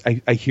 and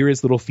I hear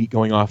his little feet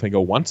going off. I go,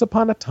 once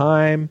upon a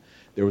time,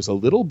 there was a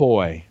little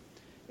boy,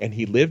 and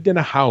he lived in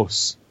a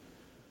house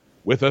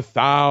with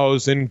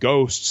 1,000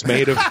 ghosts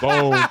made of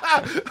bone.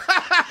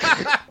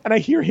 And I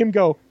hear him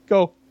go,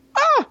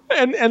 ah!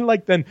 And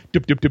then,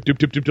 dip, dip, dip, dip,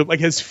 dip, dip, dip,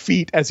 his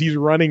feet as he's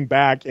running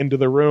back into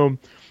the room,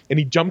 and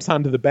he jumps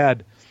onto the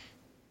bed.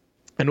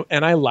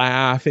 And I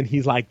laugh, and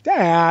he's like,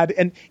 Dad,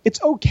 and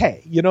it's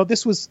okay.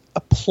 This was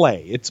a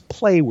play. It's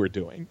play we're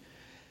doing.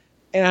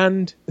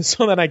 And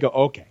so then I go,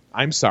 okay,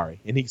 I'm sorry.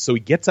 And so he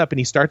gets up and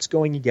he starts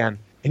going again.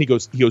 And he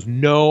goes,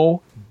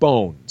 no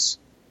bones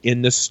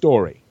in this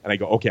story. And I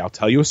go, okay, I'll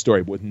tell you a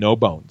story with no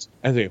bones.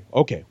 And I say,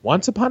 okay,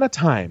 once upon a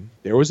time,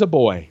 there was a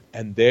boy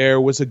and there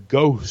was a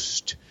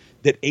ghost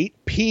that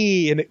ate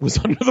pee and it was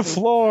under the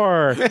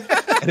floor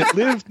and it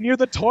lived near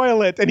the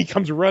toilet, and he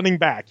comes running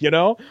back,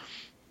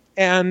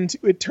 And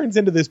it turns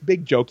into this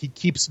big joke. He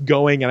keeps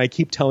going, and I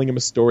keep telling him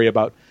a story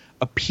about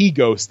a pee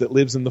ghost that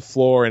lives in the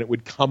floor, and it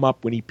would come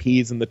up when he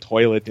pees in the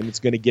toilet, and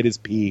it's going to get his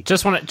pee.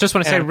 Just want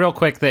to say real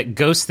quick that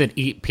ghosts that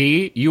eat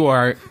pee, you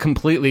are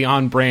completely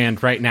on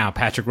brand right now,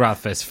 Patrick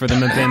Rothfuss, for the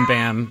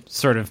MBMBaM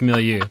sort of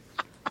milieu.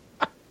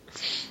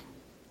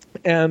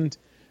 And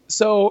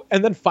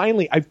then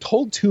finally, I've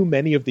told too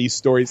many of these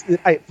stories that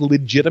I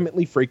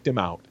legitimately freaked him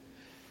out.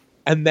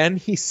 And then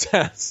he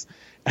says,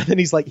 and then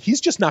he's like, he's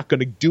just not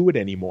going to do it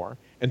anymore.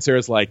 And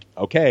Sarah's like,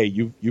 okay,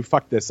 you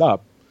fucked this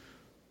up.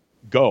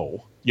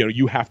 Go.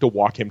 You have to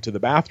walk him to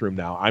the bathroom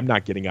now. I'm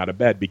not getting out of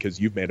bed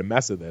because you've made a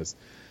mess of this.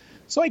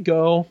 So I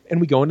go,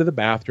 and we go into the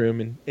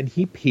bathroom, and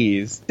he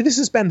pees. This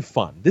has been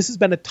fun. This has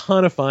been a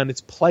ton of fun. It's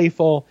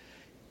playful.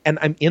 And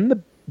I'm in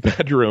the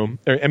bathroom,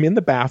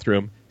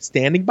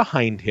 standing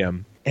behind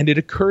him, and it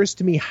occurs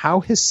to me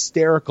how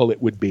hysterical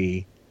it would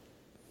be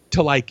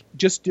to,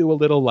 just do a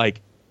little,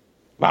 and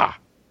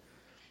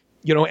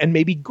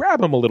maybe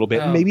grab him a little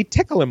bit and maybe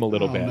tickle him a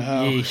little bit.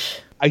 No.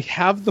 I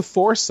have the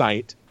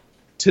foresight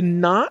to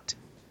not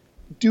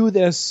do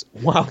this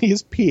while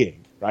he's peeing,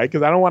 right?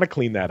 Because I don't want to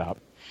clean that up.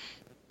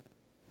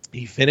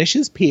 He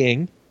finishes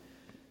peeing,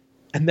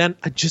 and then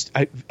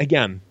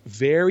again,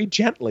 very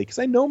gently, because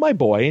I know my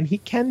boy, and he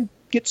can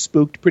get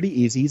spooked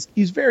pretty easy.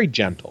 He's very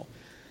gentle.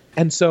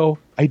 And so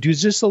I do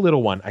just a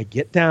little one. I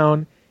get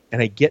down,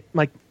 and I get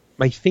my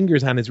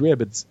fingers on his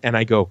ribs, and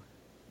I go,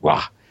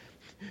 wah.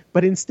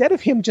 But instead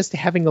of him just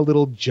having a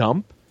little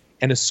jump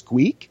and a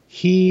squeak,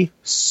 he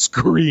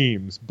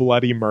screams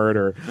bloody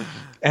murder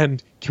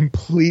and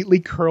completely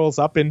curls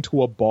up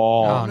into a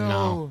ball. Oh,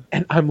 no.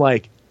 And I'm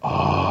like,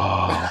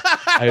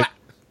 I've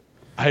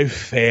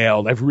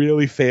failed. I've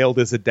really failed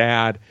as a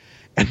dad.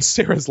 And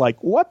Sarah's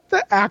like, what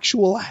the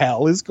actual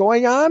hell is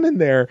going on in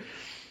there?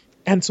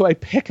 And so I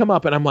pick him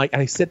up, and I'm like,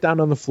 and I sit down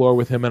on the floor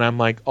with him, and I'm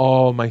like,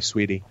 oh, my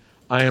sweetie,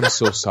 I am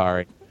so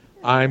sorry.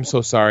 I'm so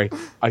sorry.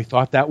 I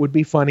thought that would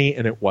be funny,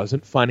 and it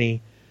wasn't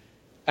funny.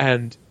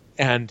 And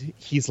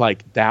he's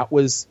like, that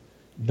was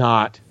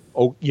not,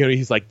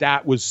 he's like,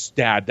 that was,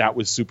 Dad, that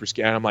was super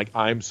scary. And I'm like,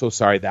 I'm so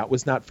sorry. That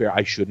was not fair.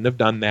 I shouldn't have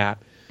done that.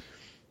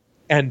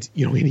 And,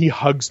 and he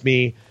hugs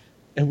me,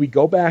 and we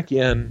go back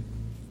in,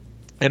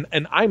 and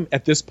I'm,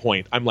 at this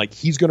point, I'm like,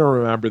 he's going to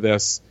remember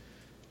this.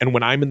 And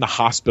when I'm in the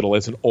hospital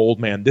as an old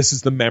man, this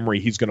is the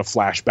memory he's going to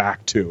flash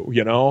back to,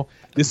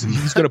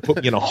 he's going to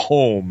put me in a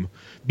home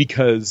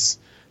because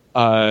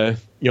I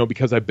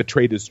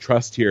betrayed his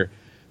trust here.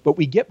 But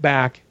we get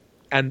back,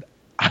 and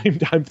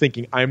I'm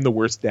thinking I'm the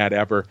worst dad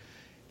ever.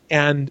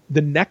 And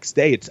the next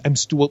day, I'm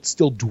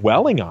still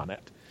dwelling on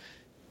it.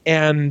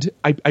 And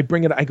I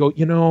bring it, I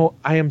go,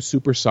 I am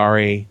super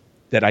sorry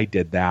that I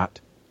did that.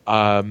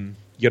 I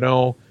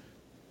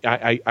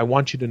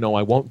want you to know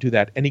I won't do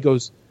that. And he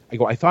goes,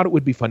 I thought it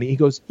would be funny. He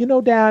goes,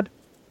 Dad,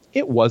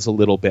 it was a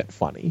little bit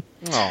funny.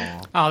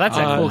 Oh, that's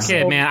a cool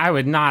kid, man. I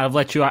would not have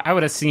let you. I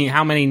would have seen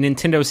how many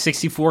Nintendo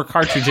 64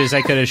 cartridges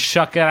I could have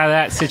shucked out of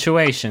that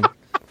situation.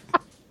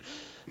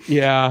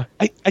 Yeah,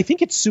 I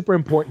think it's super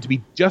important to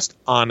be just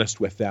honest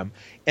with them.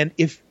 And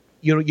if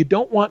you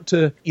don't want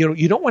to,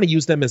 you don't want to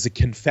use them as a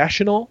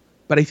confessional,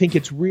 but I think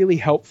it's really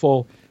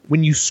helpful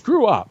when you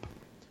screw up.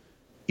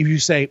 If you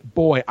say,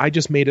 boy, I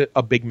just made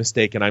a big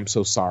mistake and I'm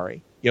so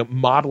sorry.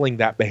 Modeling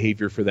that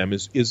behavior for them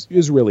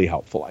is really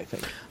helpful, I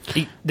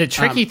think. The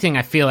tricky thing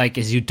I feel like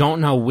is you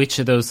don't know which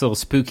of those little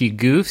spooky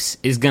goofs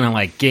is going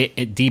to get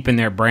it deep in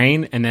their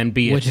brain and then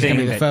be which a thing.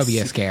 Which is going to be the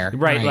phobia scare.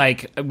 Right,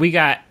 like we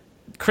got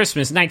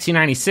Christmas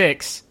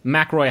 1996,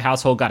 McElroy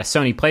household got a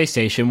Sony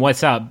PlayStation.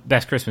 What's up?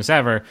 Best Christmas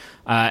ever.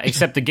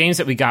 Except the games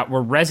that we got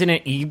were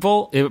Resident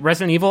Evil,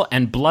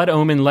 and Blood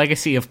Omen: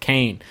 Legacy of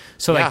Kain.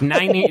 So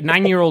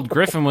 9-year-old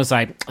Griffin was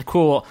like,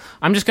 cool.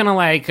 I'm just gonna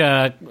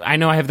I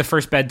know I have the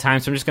first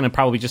bedtime, so I'm just gonna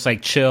probably just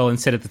chill and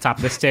sit at the top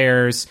of the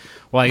stairs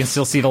while I can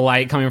still see the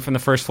light coming from the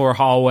first floor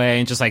hallway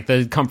and just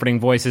the comforting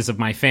voices of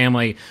my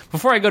family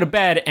before I go to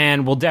bed.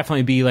 And we'll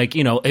definitely be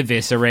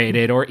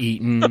eviscerated or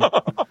eaten.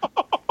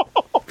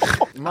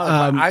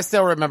 I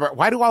still remember.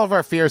 Why do all of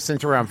our fears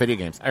center around video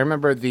games? I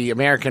remember the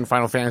American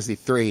Final Fantasy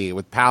III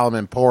with Palom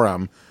and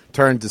Porum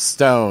turned to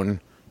stone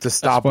to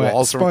stop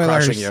walls from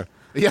crushing you.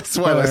 Yes,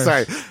 spoilers.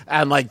 Sorry.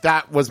 And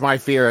that was my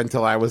fear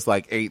until I was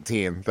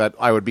 18, that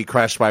I would be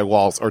crushed by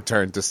walls or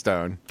turned to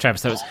stone.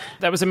 Travis,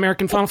 that was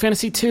American Final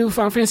Fantasy II,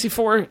 Final Fantasy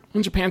IV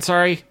in Japan.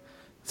 Sorry,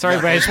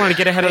 but I just want to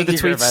get ahead of the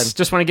tweets.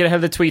 Just want to get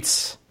ahead of the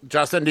tweets.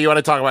 Justin, do you want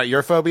to talk about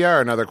your phobia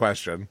or another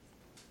question?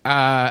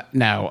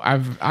 No,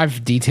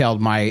 I've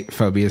detailed my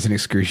phobias in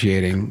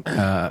excruciating.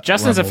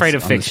 Justin's afraid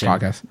of on this fiction.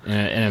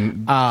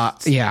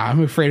 podcast. Yeah,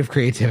 I'm afraid of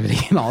creativity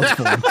in all its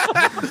forms.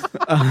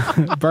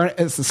 Burn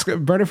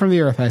it from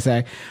the earth, I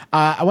say.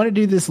 I want to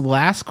do this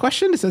last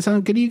question. Does that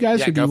sound good to you guys?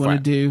 Yeah, or do you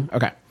want to do?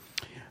 Okay.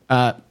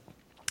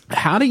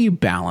 How do you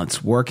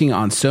balance working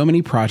on so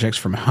many projects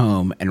from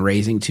home and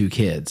raising 2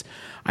 kids?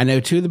 I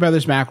know 2 of the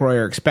brothers McElroy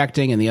are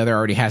expecting, and the other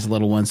already has a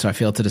little one, so I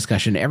feel it's a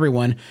discussion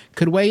everyone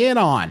could weigh in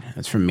on.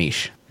 That's from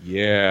Mish.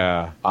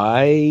 Yeah,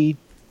 I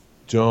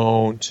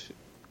don't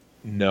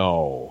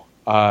know.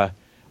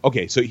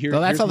 Okay, so here.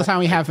 Well, that's all the time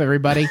we have,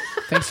 everybody.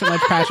 Thanks so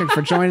much, Patrick,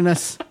 for joining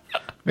us.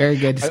 Very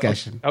good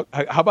discussion.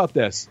 How about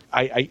this?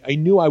 I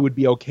knew I would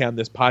be okay on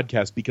this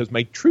podcast because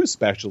my true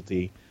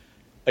specialty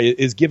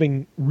is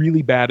giving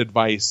really bad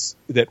advice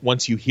that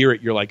once you hear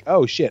it, you're like,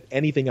 oh, shit,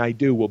 anything I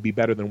do will be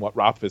better than what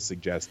Rothfuss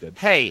suggested.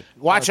 Hey,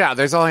 watch out.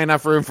 There's only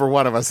enough room for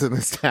one of us in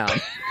this town.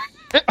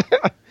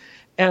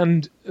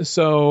 And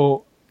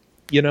so,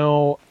 you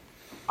know,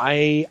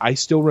 I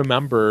still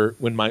remember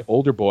when my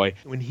older boy,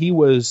 when he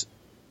was,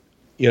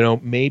 you know,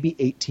 maybe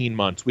 18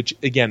 months, which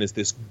again is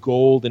this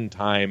golden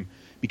time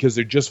because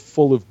they're just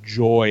full of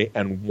joy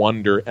and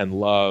wonder and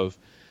love.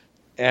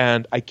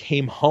 And I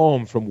came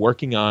home from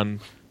working on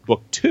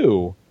book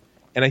 2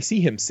 and I see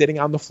him sitting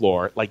on the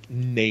floor, like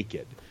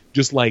naked,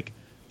 just like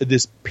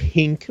this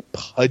pink,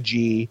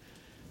 pudgy,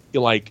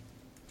 like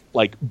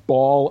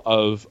ball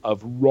of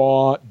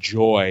raw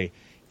joy.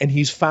 And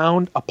he's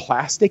found a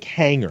plastic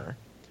hanger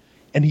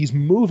and he's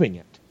moving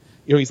it.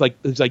 You know, he's like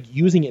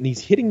using it and he's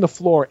hitting the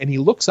floor and he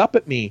looks up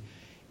at me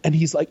and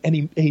he's like, and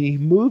he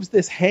moves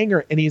this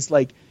hanger and he's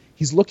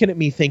looking at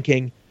me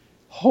thinking,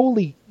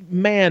 holy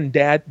man,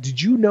 Dad,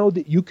 did you know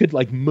that you could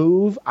like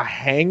move a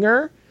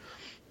hanger?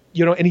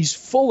 You know, and he's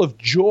full of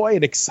joy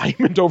and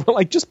excitement over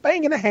like just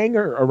banging a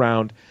hanger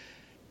around.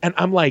 And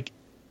I'm like,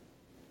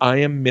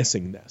 I am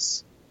missing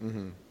this,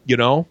 you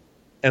know?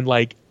 And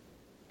like,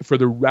 for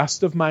the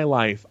rest of my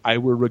life, I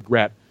will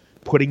regret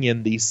putting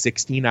in these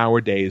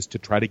 16-hour days to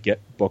try to get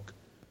book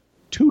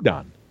 2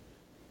 done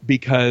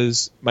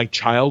because my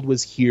child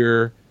was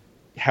here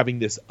having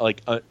this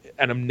like,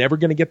 and I'm never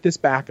going to get this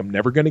back. I'm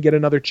never going to get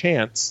another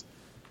chance.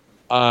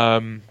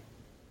 And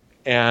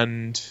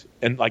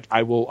like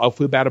I'll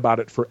feel bad about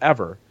it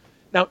forever.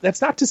 Now,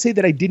 that's not to say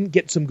that I didn't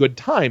get some good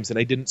times and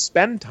I didn't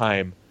spend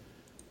time,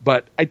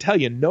 but I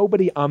tell you,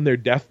 nobody on their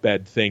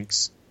deathbed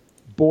thinks,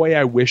 boy,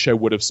 I wish I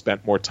would have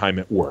spent more time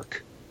at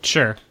work.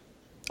 Sure.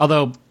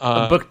 Although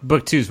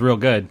book 2 is real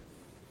good.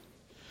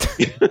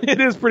 It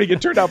is pretty good.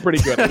 It turned out pretty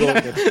good.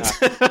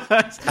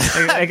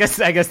 I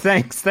guess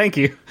thanks. Thank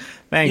you.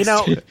 Thanks. You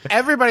know,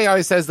 everybody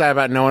always says that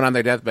about no one on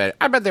their deathbed.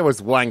 I bet there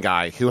was one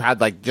guy who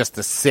had like just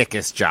the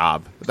sickest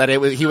job.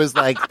 He was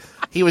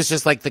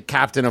just like the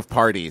captain of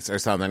parties or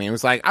something. He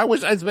was like, I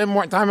wish I'd spend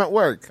more time at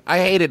work. I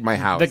hated my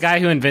house. The guy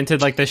who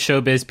invented like the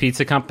showbiz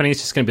pizza company is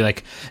just going to be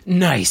like,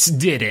 nice,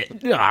 did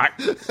it.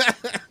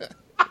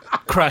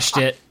 Crushed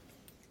it.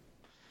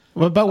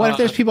 Well, but what if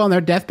there's people on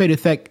their deathbed who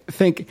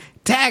think,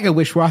 tag, I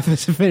wish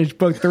Rothfuss had finished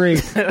book 3.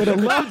 Would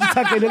have loved to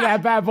tuck into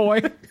that bad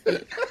boy.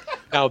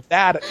 Now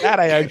that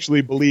I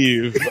actually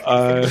believe.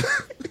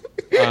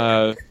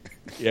 Yeah.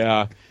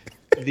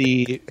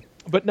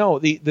 But no,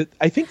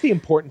 I think the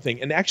important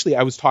thing, and actually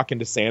I was talking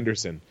to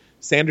Sanderson.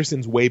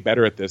 Sanderson's way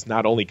better at this,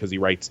 not only because he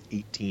writes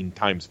 18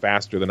 times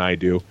faster than I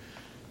do,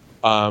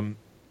 but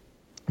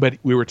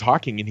we were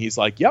talking and he's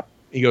like, yep.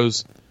 He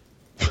goes,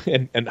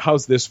 and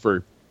how's this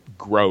for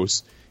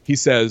gross? He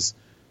says,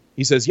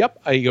 yep.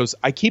 He goes,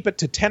 I keep it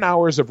to 10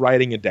 hours of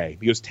writing a day.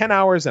 He goes, 10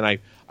 hours, and I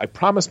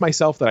promise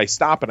myself that I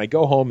stop and I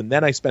go home, and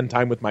then I spend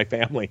time with my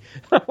family.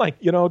 I'm like,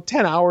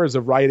 10 hours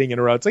of writing in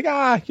a row. It's like,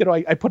 I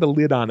put a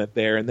lid on it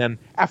there, and then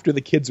after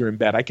the kids are in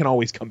bed, I can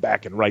always come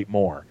back and write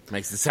more.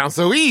 Makes it sound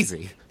so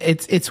easy.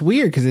 It's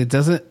weird because it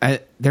doesn't.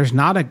 There's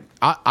not a.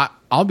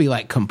 I'll be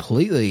like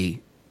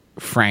completely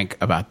frank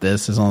about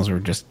this as long as we're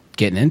just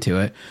getting into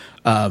it.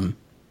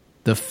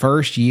 The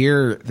first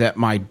year that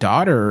my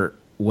daughter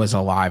was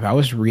alive, I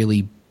was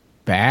really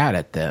bad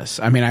at this.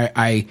 I mean,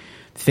 I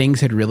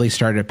things had really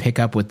started to pick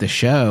up with the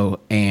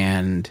show,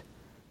 and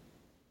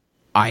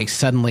I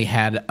suddenly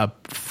had a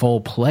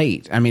full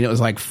plate. I mean, it was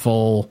like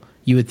full.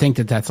 You would think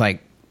that that's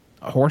like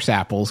horse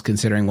apples,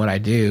 considering what I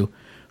do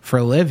for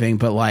a living,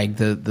 but like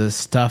the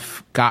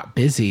stuff got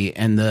busy,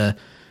 and the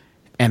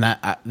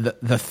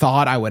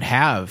thought I would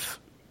have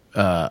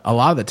a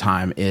lot of the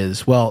time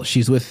is, well,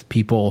 she's with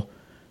people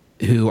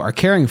who are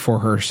caring for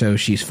her, so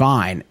she's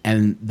fine.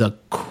 And the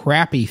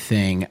crappy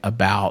thing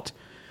about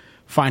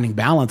finding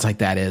balance like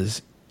that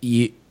is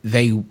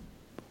they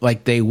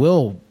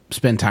will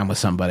spend time with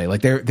somebody.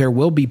 Like there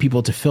will be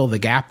people to fill the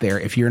gap there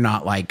if you're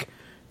not like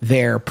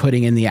there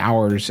putting in the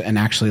hours and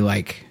actually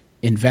like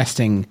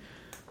investing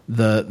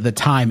the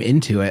time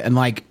into it. And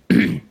like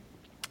I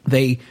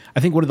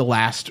think one of the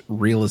last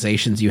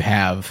realizations you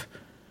have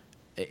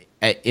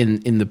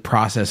in the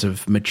process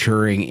of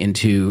maturing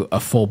into a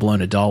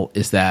full-blown adult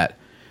is that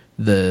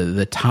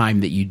the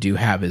time that you do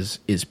have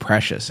is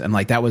precious. And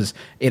like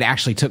it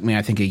actually took me,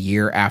 I think, a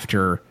year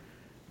after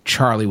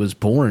Charlie was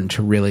born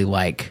to really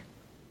like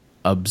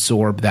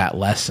absorb that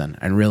lesson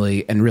and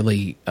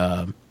really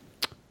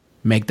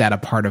make that a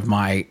part of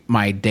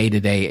my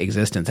day-to-day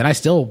existence. And I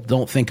still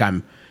don't think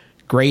I'm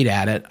great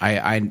at it.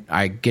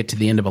 I get to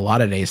the end of a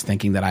lot of days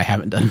thinking that I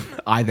haven't done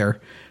either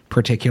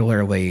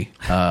particularly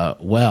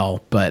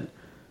well, but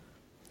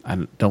I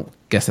don't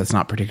guess that's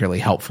not particularly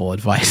helpful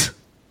advice.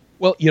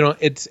 Well,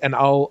 and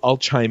I'll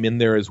chime in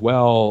there as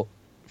well.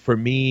 For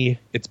me,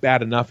 it's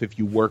bad enough if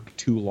you work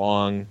too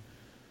long,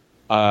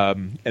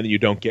 and you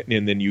don't get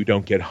in, then you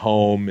don't get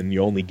home, and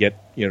you only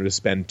get to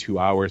spend 2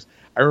 hours.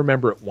 I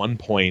remember at one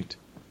point,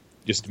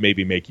 just to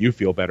maybe make you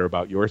feel better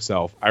about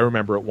yourself, I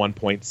remember at one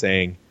point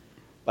saying,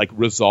 like,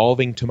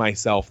 resolving to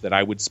myself that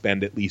I would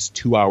spend at least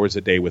 2 hours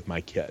a day with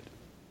my kid.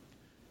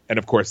 And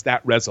of course,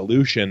 that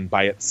resolution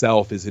by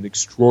itself is an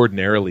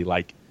extraordinarily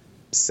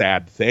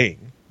sad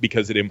thing,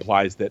 because it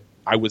implies that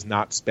I was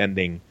not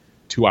spending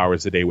 2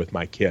 hours a day with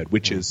my kid,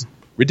 which is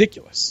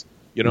ridiculous.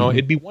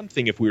 It'd be one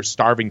thing if we were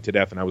starving to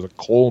death and I was a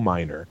coal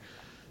miner,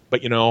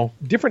 but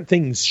different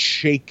things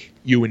shake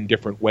you in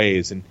different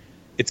ways. And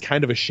it's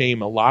kind of a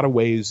shame. A lot of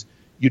ways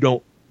you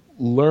don't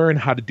learn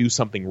how to do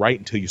something right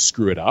until you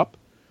screw it up,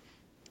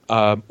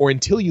 or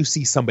until you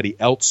see somebody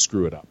else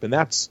screw it up. And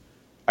that's,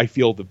 I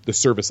feel, the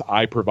service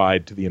I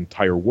provide to the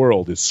entire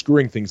world is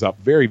screwing things up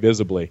very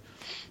visibly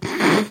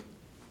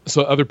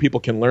so other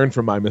people can learn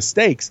from my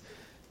mistakes.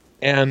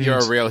 And you're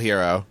a real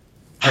hero.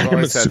 I've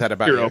always said that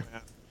about you.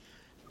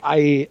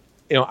 I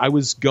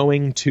was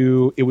going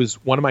to, it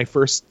was one of my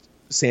first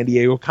San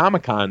Diego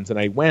Comic-Cons, and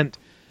I went,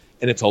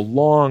 and it's a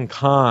long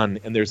con,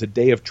 and there's a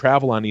day of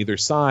travel on either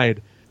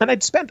side. And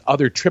I'd spent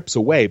other trips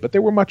away, but they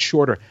were much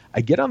shorter.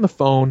 I get on the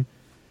phone,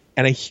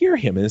 and I hear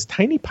him in his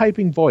tiny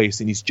piping voice,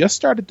 and he's just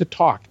started to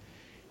talk.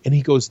 And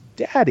he goes,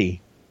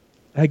 "Daddy."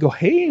 And I go,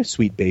 "Hey,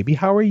 sweet baby,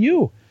 how are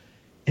you?"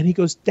 And he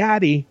goes,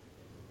 Daddy,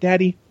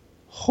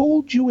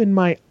 hold you in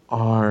my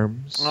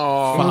arms."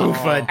 Oh,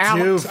 Oofa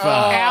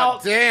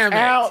doofa. Damn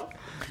it.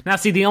 Now,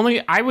 see,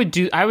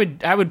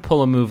 I would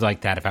pull a move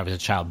like that if I was a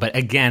child, but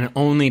again,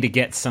 only to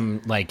get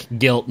some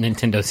guilt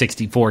Nintendo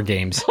 64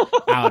 games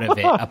out of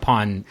it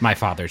upon my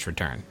father's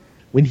return.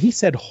 When he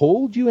said,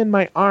 "Hold you in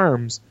my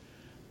arms,"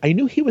 I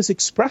knew he was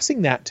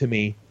expressing that to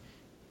me,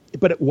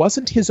 but it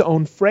wasn't his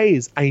own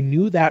phrase. I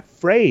knew that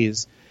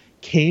phrase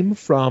came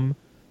from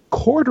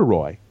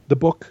Corduroy, the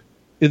book,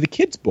 the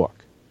kid's book.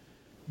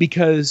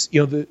 Because,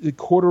 the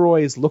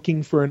Corduroy is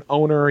looking for an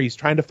owner. He's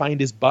trying to find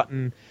his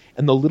button.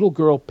 And the little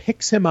girl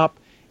picks him up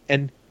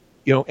and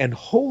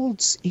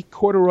holds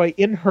Corduroy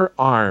in her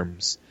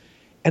arms.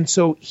 And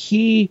so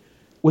he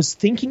was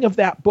thinking of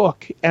that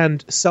book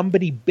and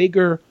somebody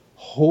bigger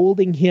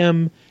holding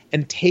him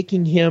and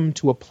taking him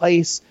to a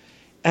place.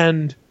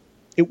 And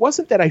it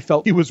wasn't that I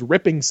felt he was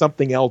ripping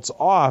something else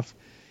off.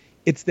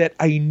 It's that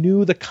I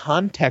knew the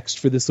context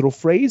for this little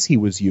phrase he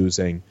was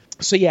using.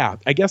 So yeah,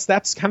 I guess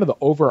that's kind of the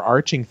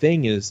overarching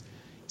thing is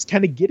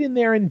kind of get in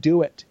there and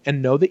do it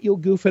and know that you'll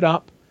goof it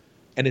up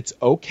and it's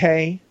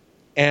okay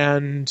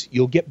and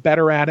you'll get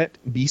better at it.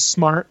 Be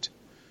smart.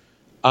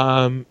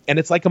 And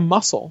it's like a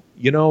muscle.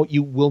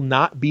 You will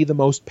not be the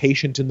most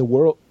patient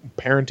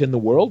parent in the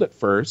world at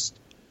first,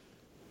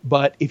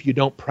 but if you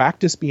don't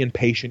practice being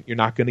patient, you're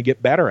not going to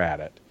get better at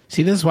it.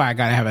 See, this is why I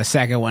got to have a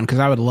second one, because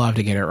I would love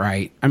to get it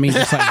right. I mean,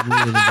 just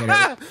really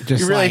get it.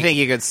 Just you really think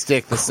you could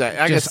stick the second?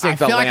 I could stick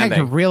the landing. I feel like I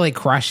could really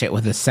crush it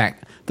with the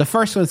second. The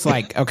first one's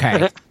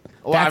okay.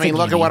 Well, I mean,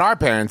 look at what our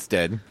parents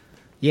did.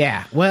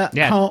 Yeah. Well,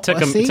 yeah, took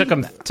them 3. Took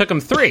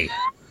them 3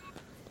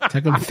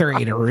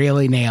 to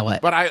really nail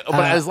it. But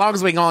as long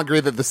as we can all agree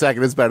that the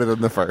second is better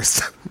than the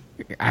first.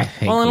 I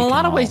think. Well, in a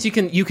lot of ways, you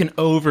can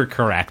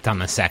overcorrect on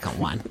the second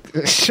one.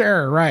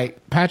 Sure, right.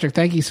 Patrick,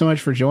 thank you so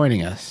much for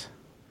joining us.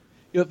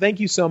 Thank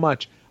you so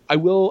much. I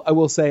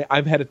will say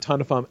I've had a ton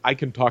of fun. I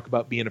can talk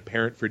about being a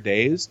parent for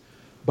days,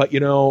 but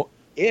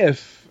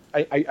if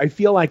I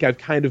feel like I've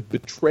kind of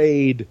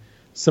betrayed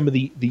some of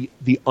the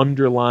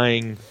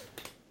underlying,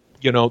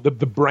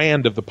 the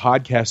brand of the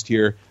podcast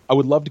here, I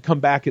would love to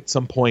come back at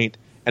some point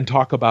and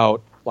talk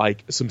about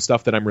some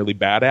stuff that I'm really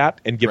bad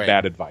at and give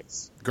bad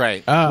advice.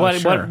 Great.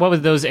 What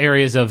would those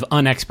areas of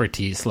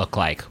unexpertise look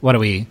like? What do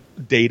we...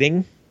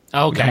 Dating.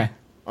 Okay.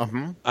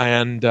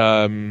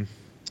 And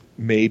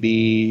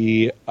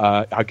maybe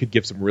I could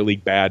give some really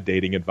bad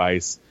dating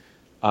advice.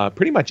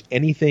 Pretty much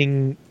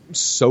anything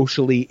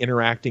socially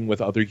interacting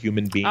with other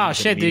human beings. Oh,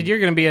 shit, dude. You're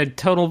going to be a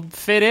total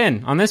fit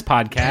in on this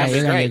podcast. Yeah,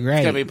 you're going to be great.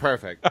 It's going to be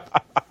perfect.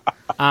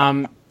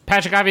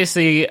 Patrick,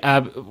 obviously,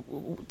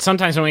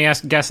 sometimes when we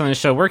ask guests on the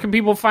show, where can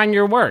people find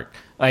your work?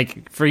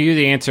 For you,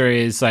 the answer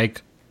is,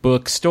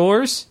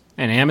 bookstores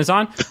and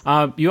Amazon.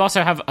 You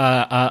also have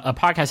a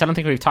podcast, I don't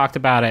think we've talked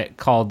about it,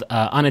 called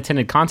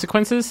Unintended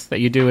Consequences that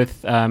you do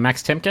with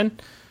Max Timken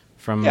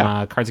from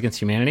Cards Against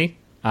Humanity.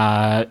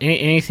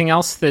 Anything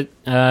else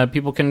that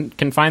people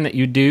can find that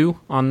you do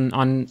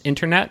on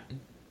internet?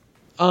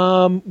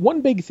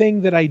 One big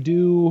thing that I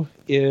do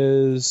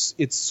is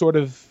it's sort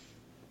of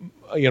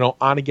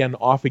on again,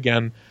 off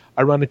again.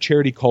 I run a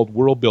charity called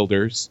World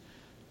Builders.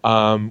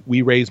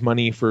 We raise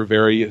money for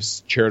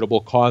various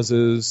charitable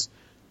causes,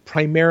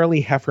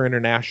 primarily Heifer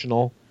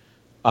International,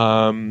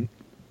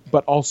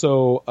 but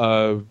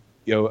also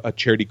a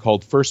charity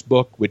called First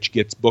Book, which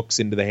gets books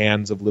into the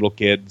hands of little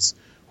kids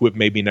who have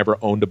maybe never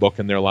owned a book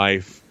in their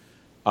life.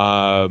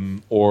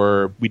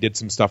 Or we did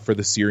some stuff for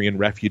the Syrian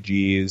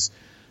refugees.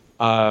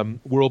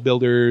 World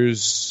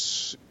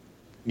Builders,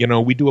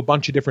 we do a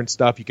bunch of different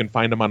stuff. You can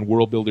find them on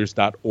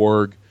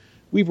worldbuilders.org.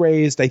 We've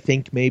raised, I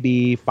think,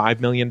 maybe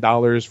 $5 million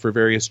for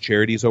various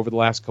charities over the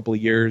last couple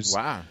of years.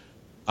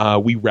 Wow.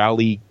 We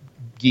rally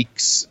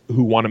geeks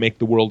who want to make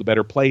the world a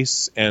better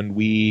place, and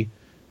we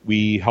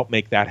help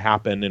make that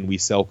happen, and we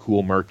sell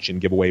cool merch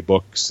and give away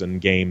books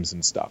and games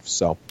and stuff.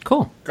 So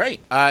Cool.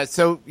 Great.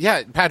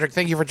 Patrick,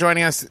 thank you for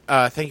joining us.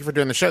 Thank you for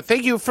doing the show.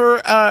 Thank you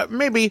for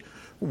maybe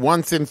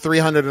once in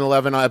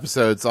 311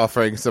 episodes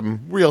offering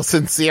some real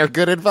sincere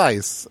good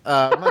advice.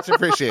 Much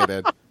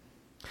appreciated.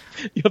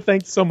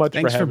 Thanks so much.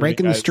 Thanks for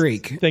breaking the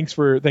streak. Thanks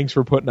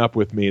for putting up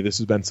with me. This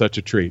has been such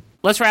a treat.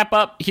 Let's wrap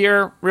up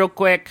here real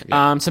quick.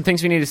 Some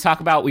things we need to talk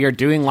about. We are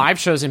doing live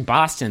shows in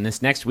Boston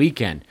this next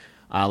weekend.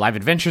 Live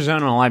Adventure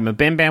Zone and Live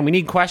MBMBaM. We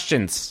need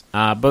questions.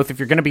 Both if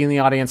you're going to be in the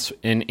audience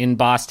in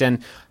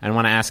Boston and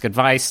want to ask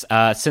advice,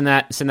 send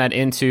that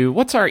into,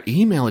 what's our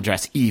email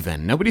address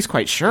even? Nobody's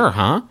quite sure,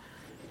 huh?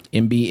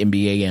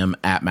 MBMBaM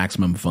at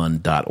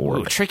MaximumFun.org.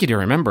 Ooh, tricky to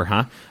remember,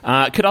 huh?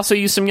 Could also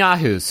use some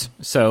Yahoos.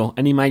 So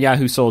I need my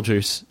Yahoo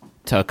soldiers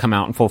to come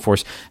out in full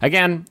force.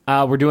 Again,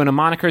 we're doing a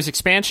Monikers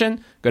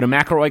expansion. Go to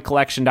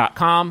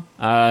McElroyCollection.com.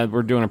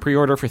 We're doing a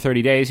pre-order for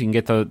 30 days. You can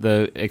get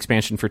the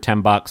expansion for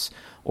 $10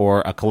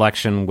 or a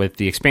collection with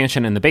the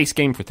expansion and the base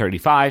game for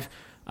 $35.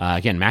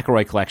 Again,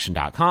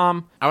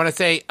 McElroyCollection.com. I want to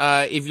say,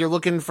 if you're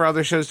looking for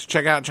other shows to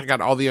check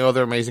out all the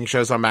other amazing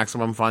shows on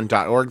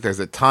MaximumFun.org. There's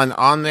a ton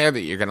on there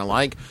that you're going to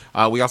like.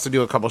 We also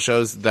do a couple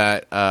shows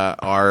that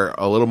are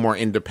a little more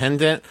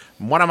independent.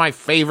 One of my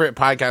favorite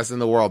podcasts in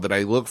the world that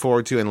I look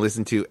forward to and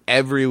listen to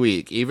every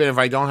week, even if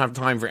I don't have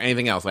time for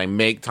anything else, I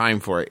make time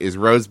for it, is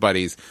Rose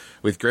Buddies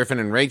with Griffin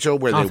and Rachel,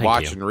 where they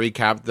watch and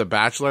recap The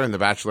Bachelor and The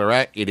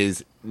Bachelorette. It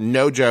is,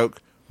 no joke,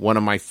 one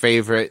of my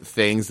favorite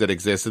things that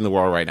exists in the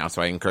world right now,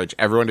 so I encourage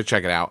everyone to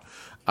check it out.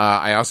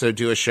 I also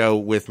do a show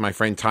with my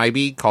friend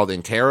Tybee called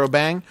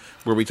Interrobang,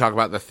 where we talk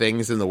about the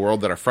things in the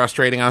world that are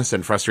frustrating us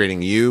and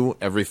frustrating you.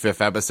 Every 5th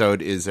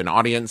episode is an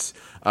audience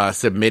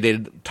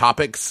submitted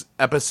topics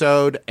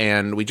episode,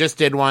 and we just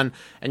did one.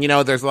 And,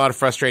 there's a lot of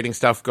frustrating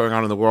stuff going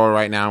on in the world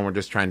right now, and we're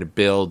just trying to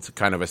build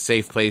kind of a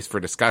safe place for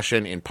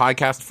discussion in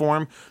podcast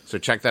form. So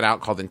check that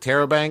out, called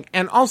Interrobang.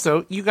 And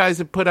also, you guys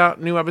have put out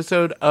a new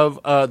episode of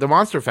The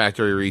Monster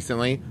Factory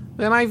recently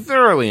that I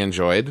thoroughly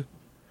enjoyed.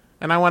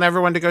 And I want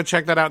everyone to go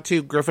check that out,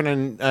 too.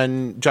 Griffin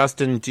and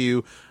Justin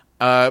do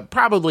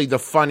probably the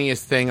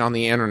funniest thing on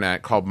the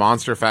internet, called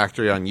Monster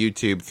Factory on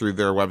YouTube, through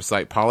their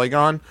website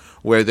Polygon,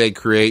 where they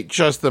create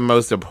just the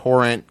most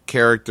abhorrent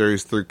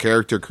characters through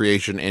character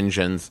creation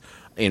engines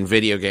in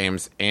video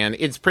games. And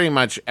it's pretty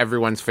much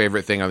everyone's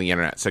favorite thing on the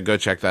internet. So go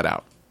check that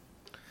out.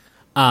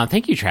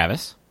 Thank you,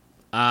 Travis.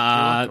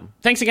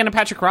 Thanks again to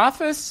Patrick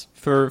Rothfuss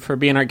for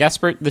being our guest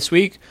expert this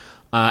week.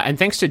 And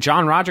thanks to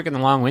John Roderick and the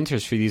Long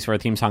Winters for the use of our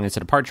theme song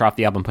Instead of Departure off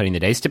the album Putting the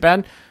Days to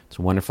Bed. It's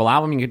a wonderful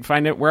album. You can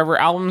find it wherever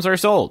albums are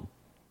sold.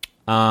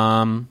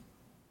 Is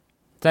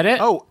that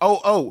it?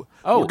 We're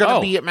gonna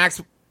be at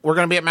Max. We're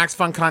gonna be at Max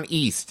FunCon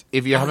East.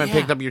 If you haven't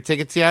picked up your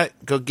tickets yet,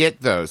 go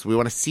get those. We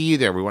want to see you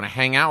there. We want to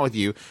hang out with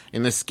you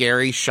in the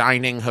scary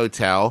Shining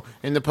Hotel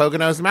in the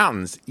Poconos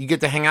Mountains. You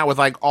get to hang out with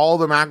all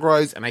the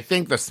McElroys and I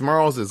think the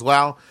Smurls as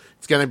well.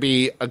 It's going to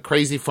be a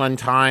crazy fun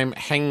time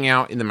hanging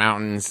out in the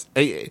mountains.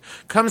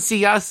 Come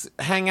see us,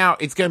 hang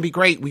out. It's going to be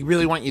great. We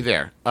really want you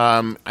there.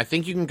 I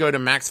think you can go to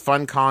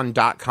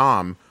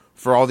maxfuncon.com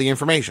for all the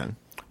information.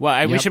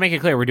 Well, we should make it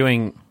clear. We're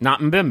doing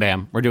not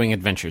MBMBaM. We're doing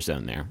Adventure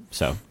Zone there.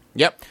 So,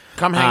 yep.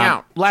 Come hang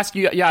out. Last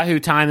Yahoo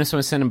time. This one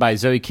was sent in by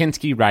Zoe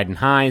Kinski, riding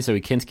high. Zoe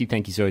Kinski,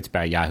 thank you, Zoe. It's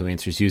by Yahoo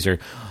Answers user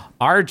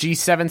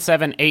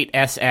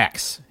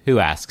RG778SX, who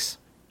asks,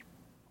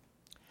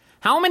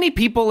 how many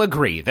people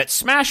agree that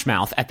Smash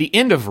Mouth at the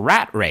end of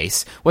Rat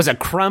Race was a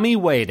crummy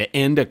way to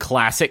end a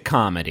classic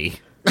comedy?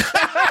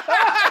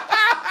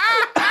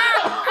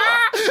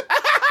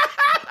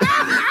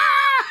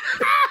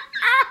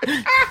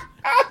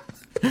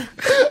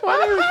 Why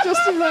don't we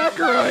just a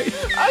McElroy?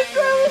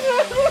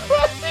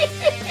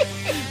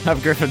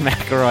 Of Griffin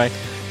McElroy.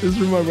 This is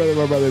from my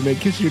brother. May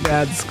kiss your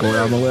dad score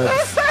on the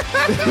lips.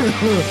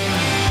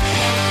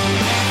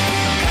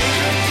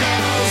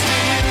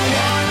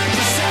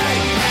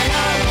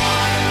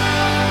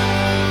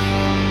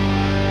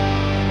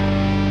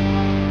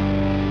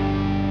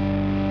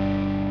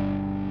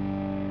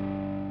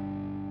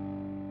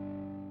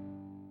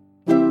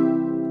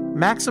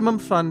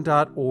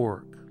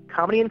 MaximumFun.org.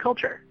 Comedy and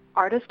culture.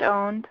 Artist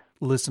owned.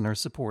 Listener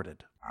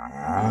supported.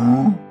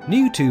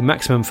 New to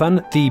Maximum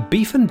Fun, the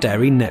Beef and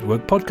Dairy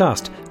Network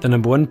podcast, the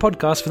 #1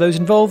 podcast for those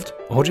involved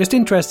or just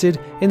interested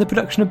in the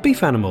production of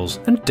beef animals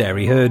and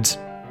dairy herds.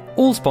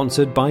 All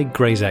sponsored by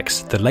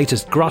GrazeX, the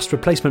latest grass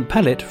replacement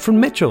pellet from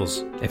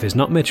Mitchell's. If it's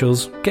not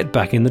Mitchell's, get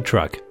back in the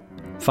truck.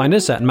 Find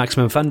us at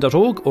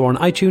MaximumFun.org or on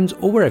iTunes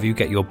or wherever you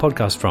get your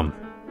podcast from.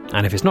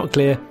 And if it's not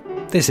clear,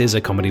 this is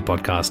a comedy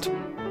podcast.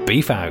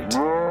 Beef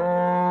out.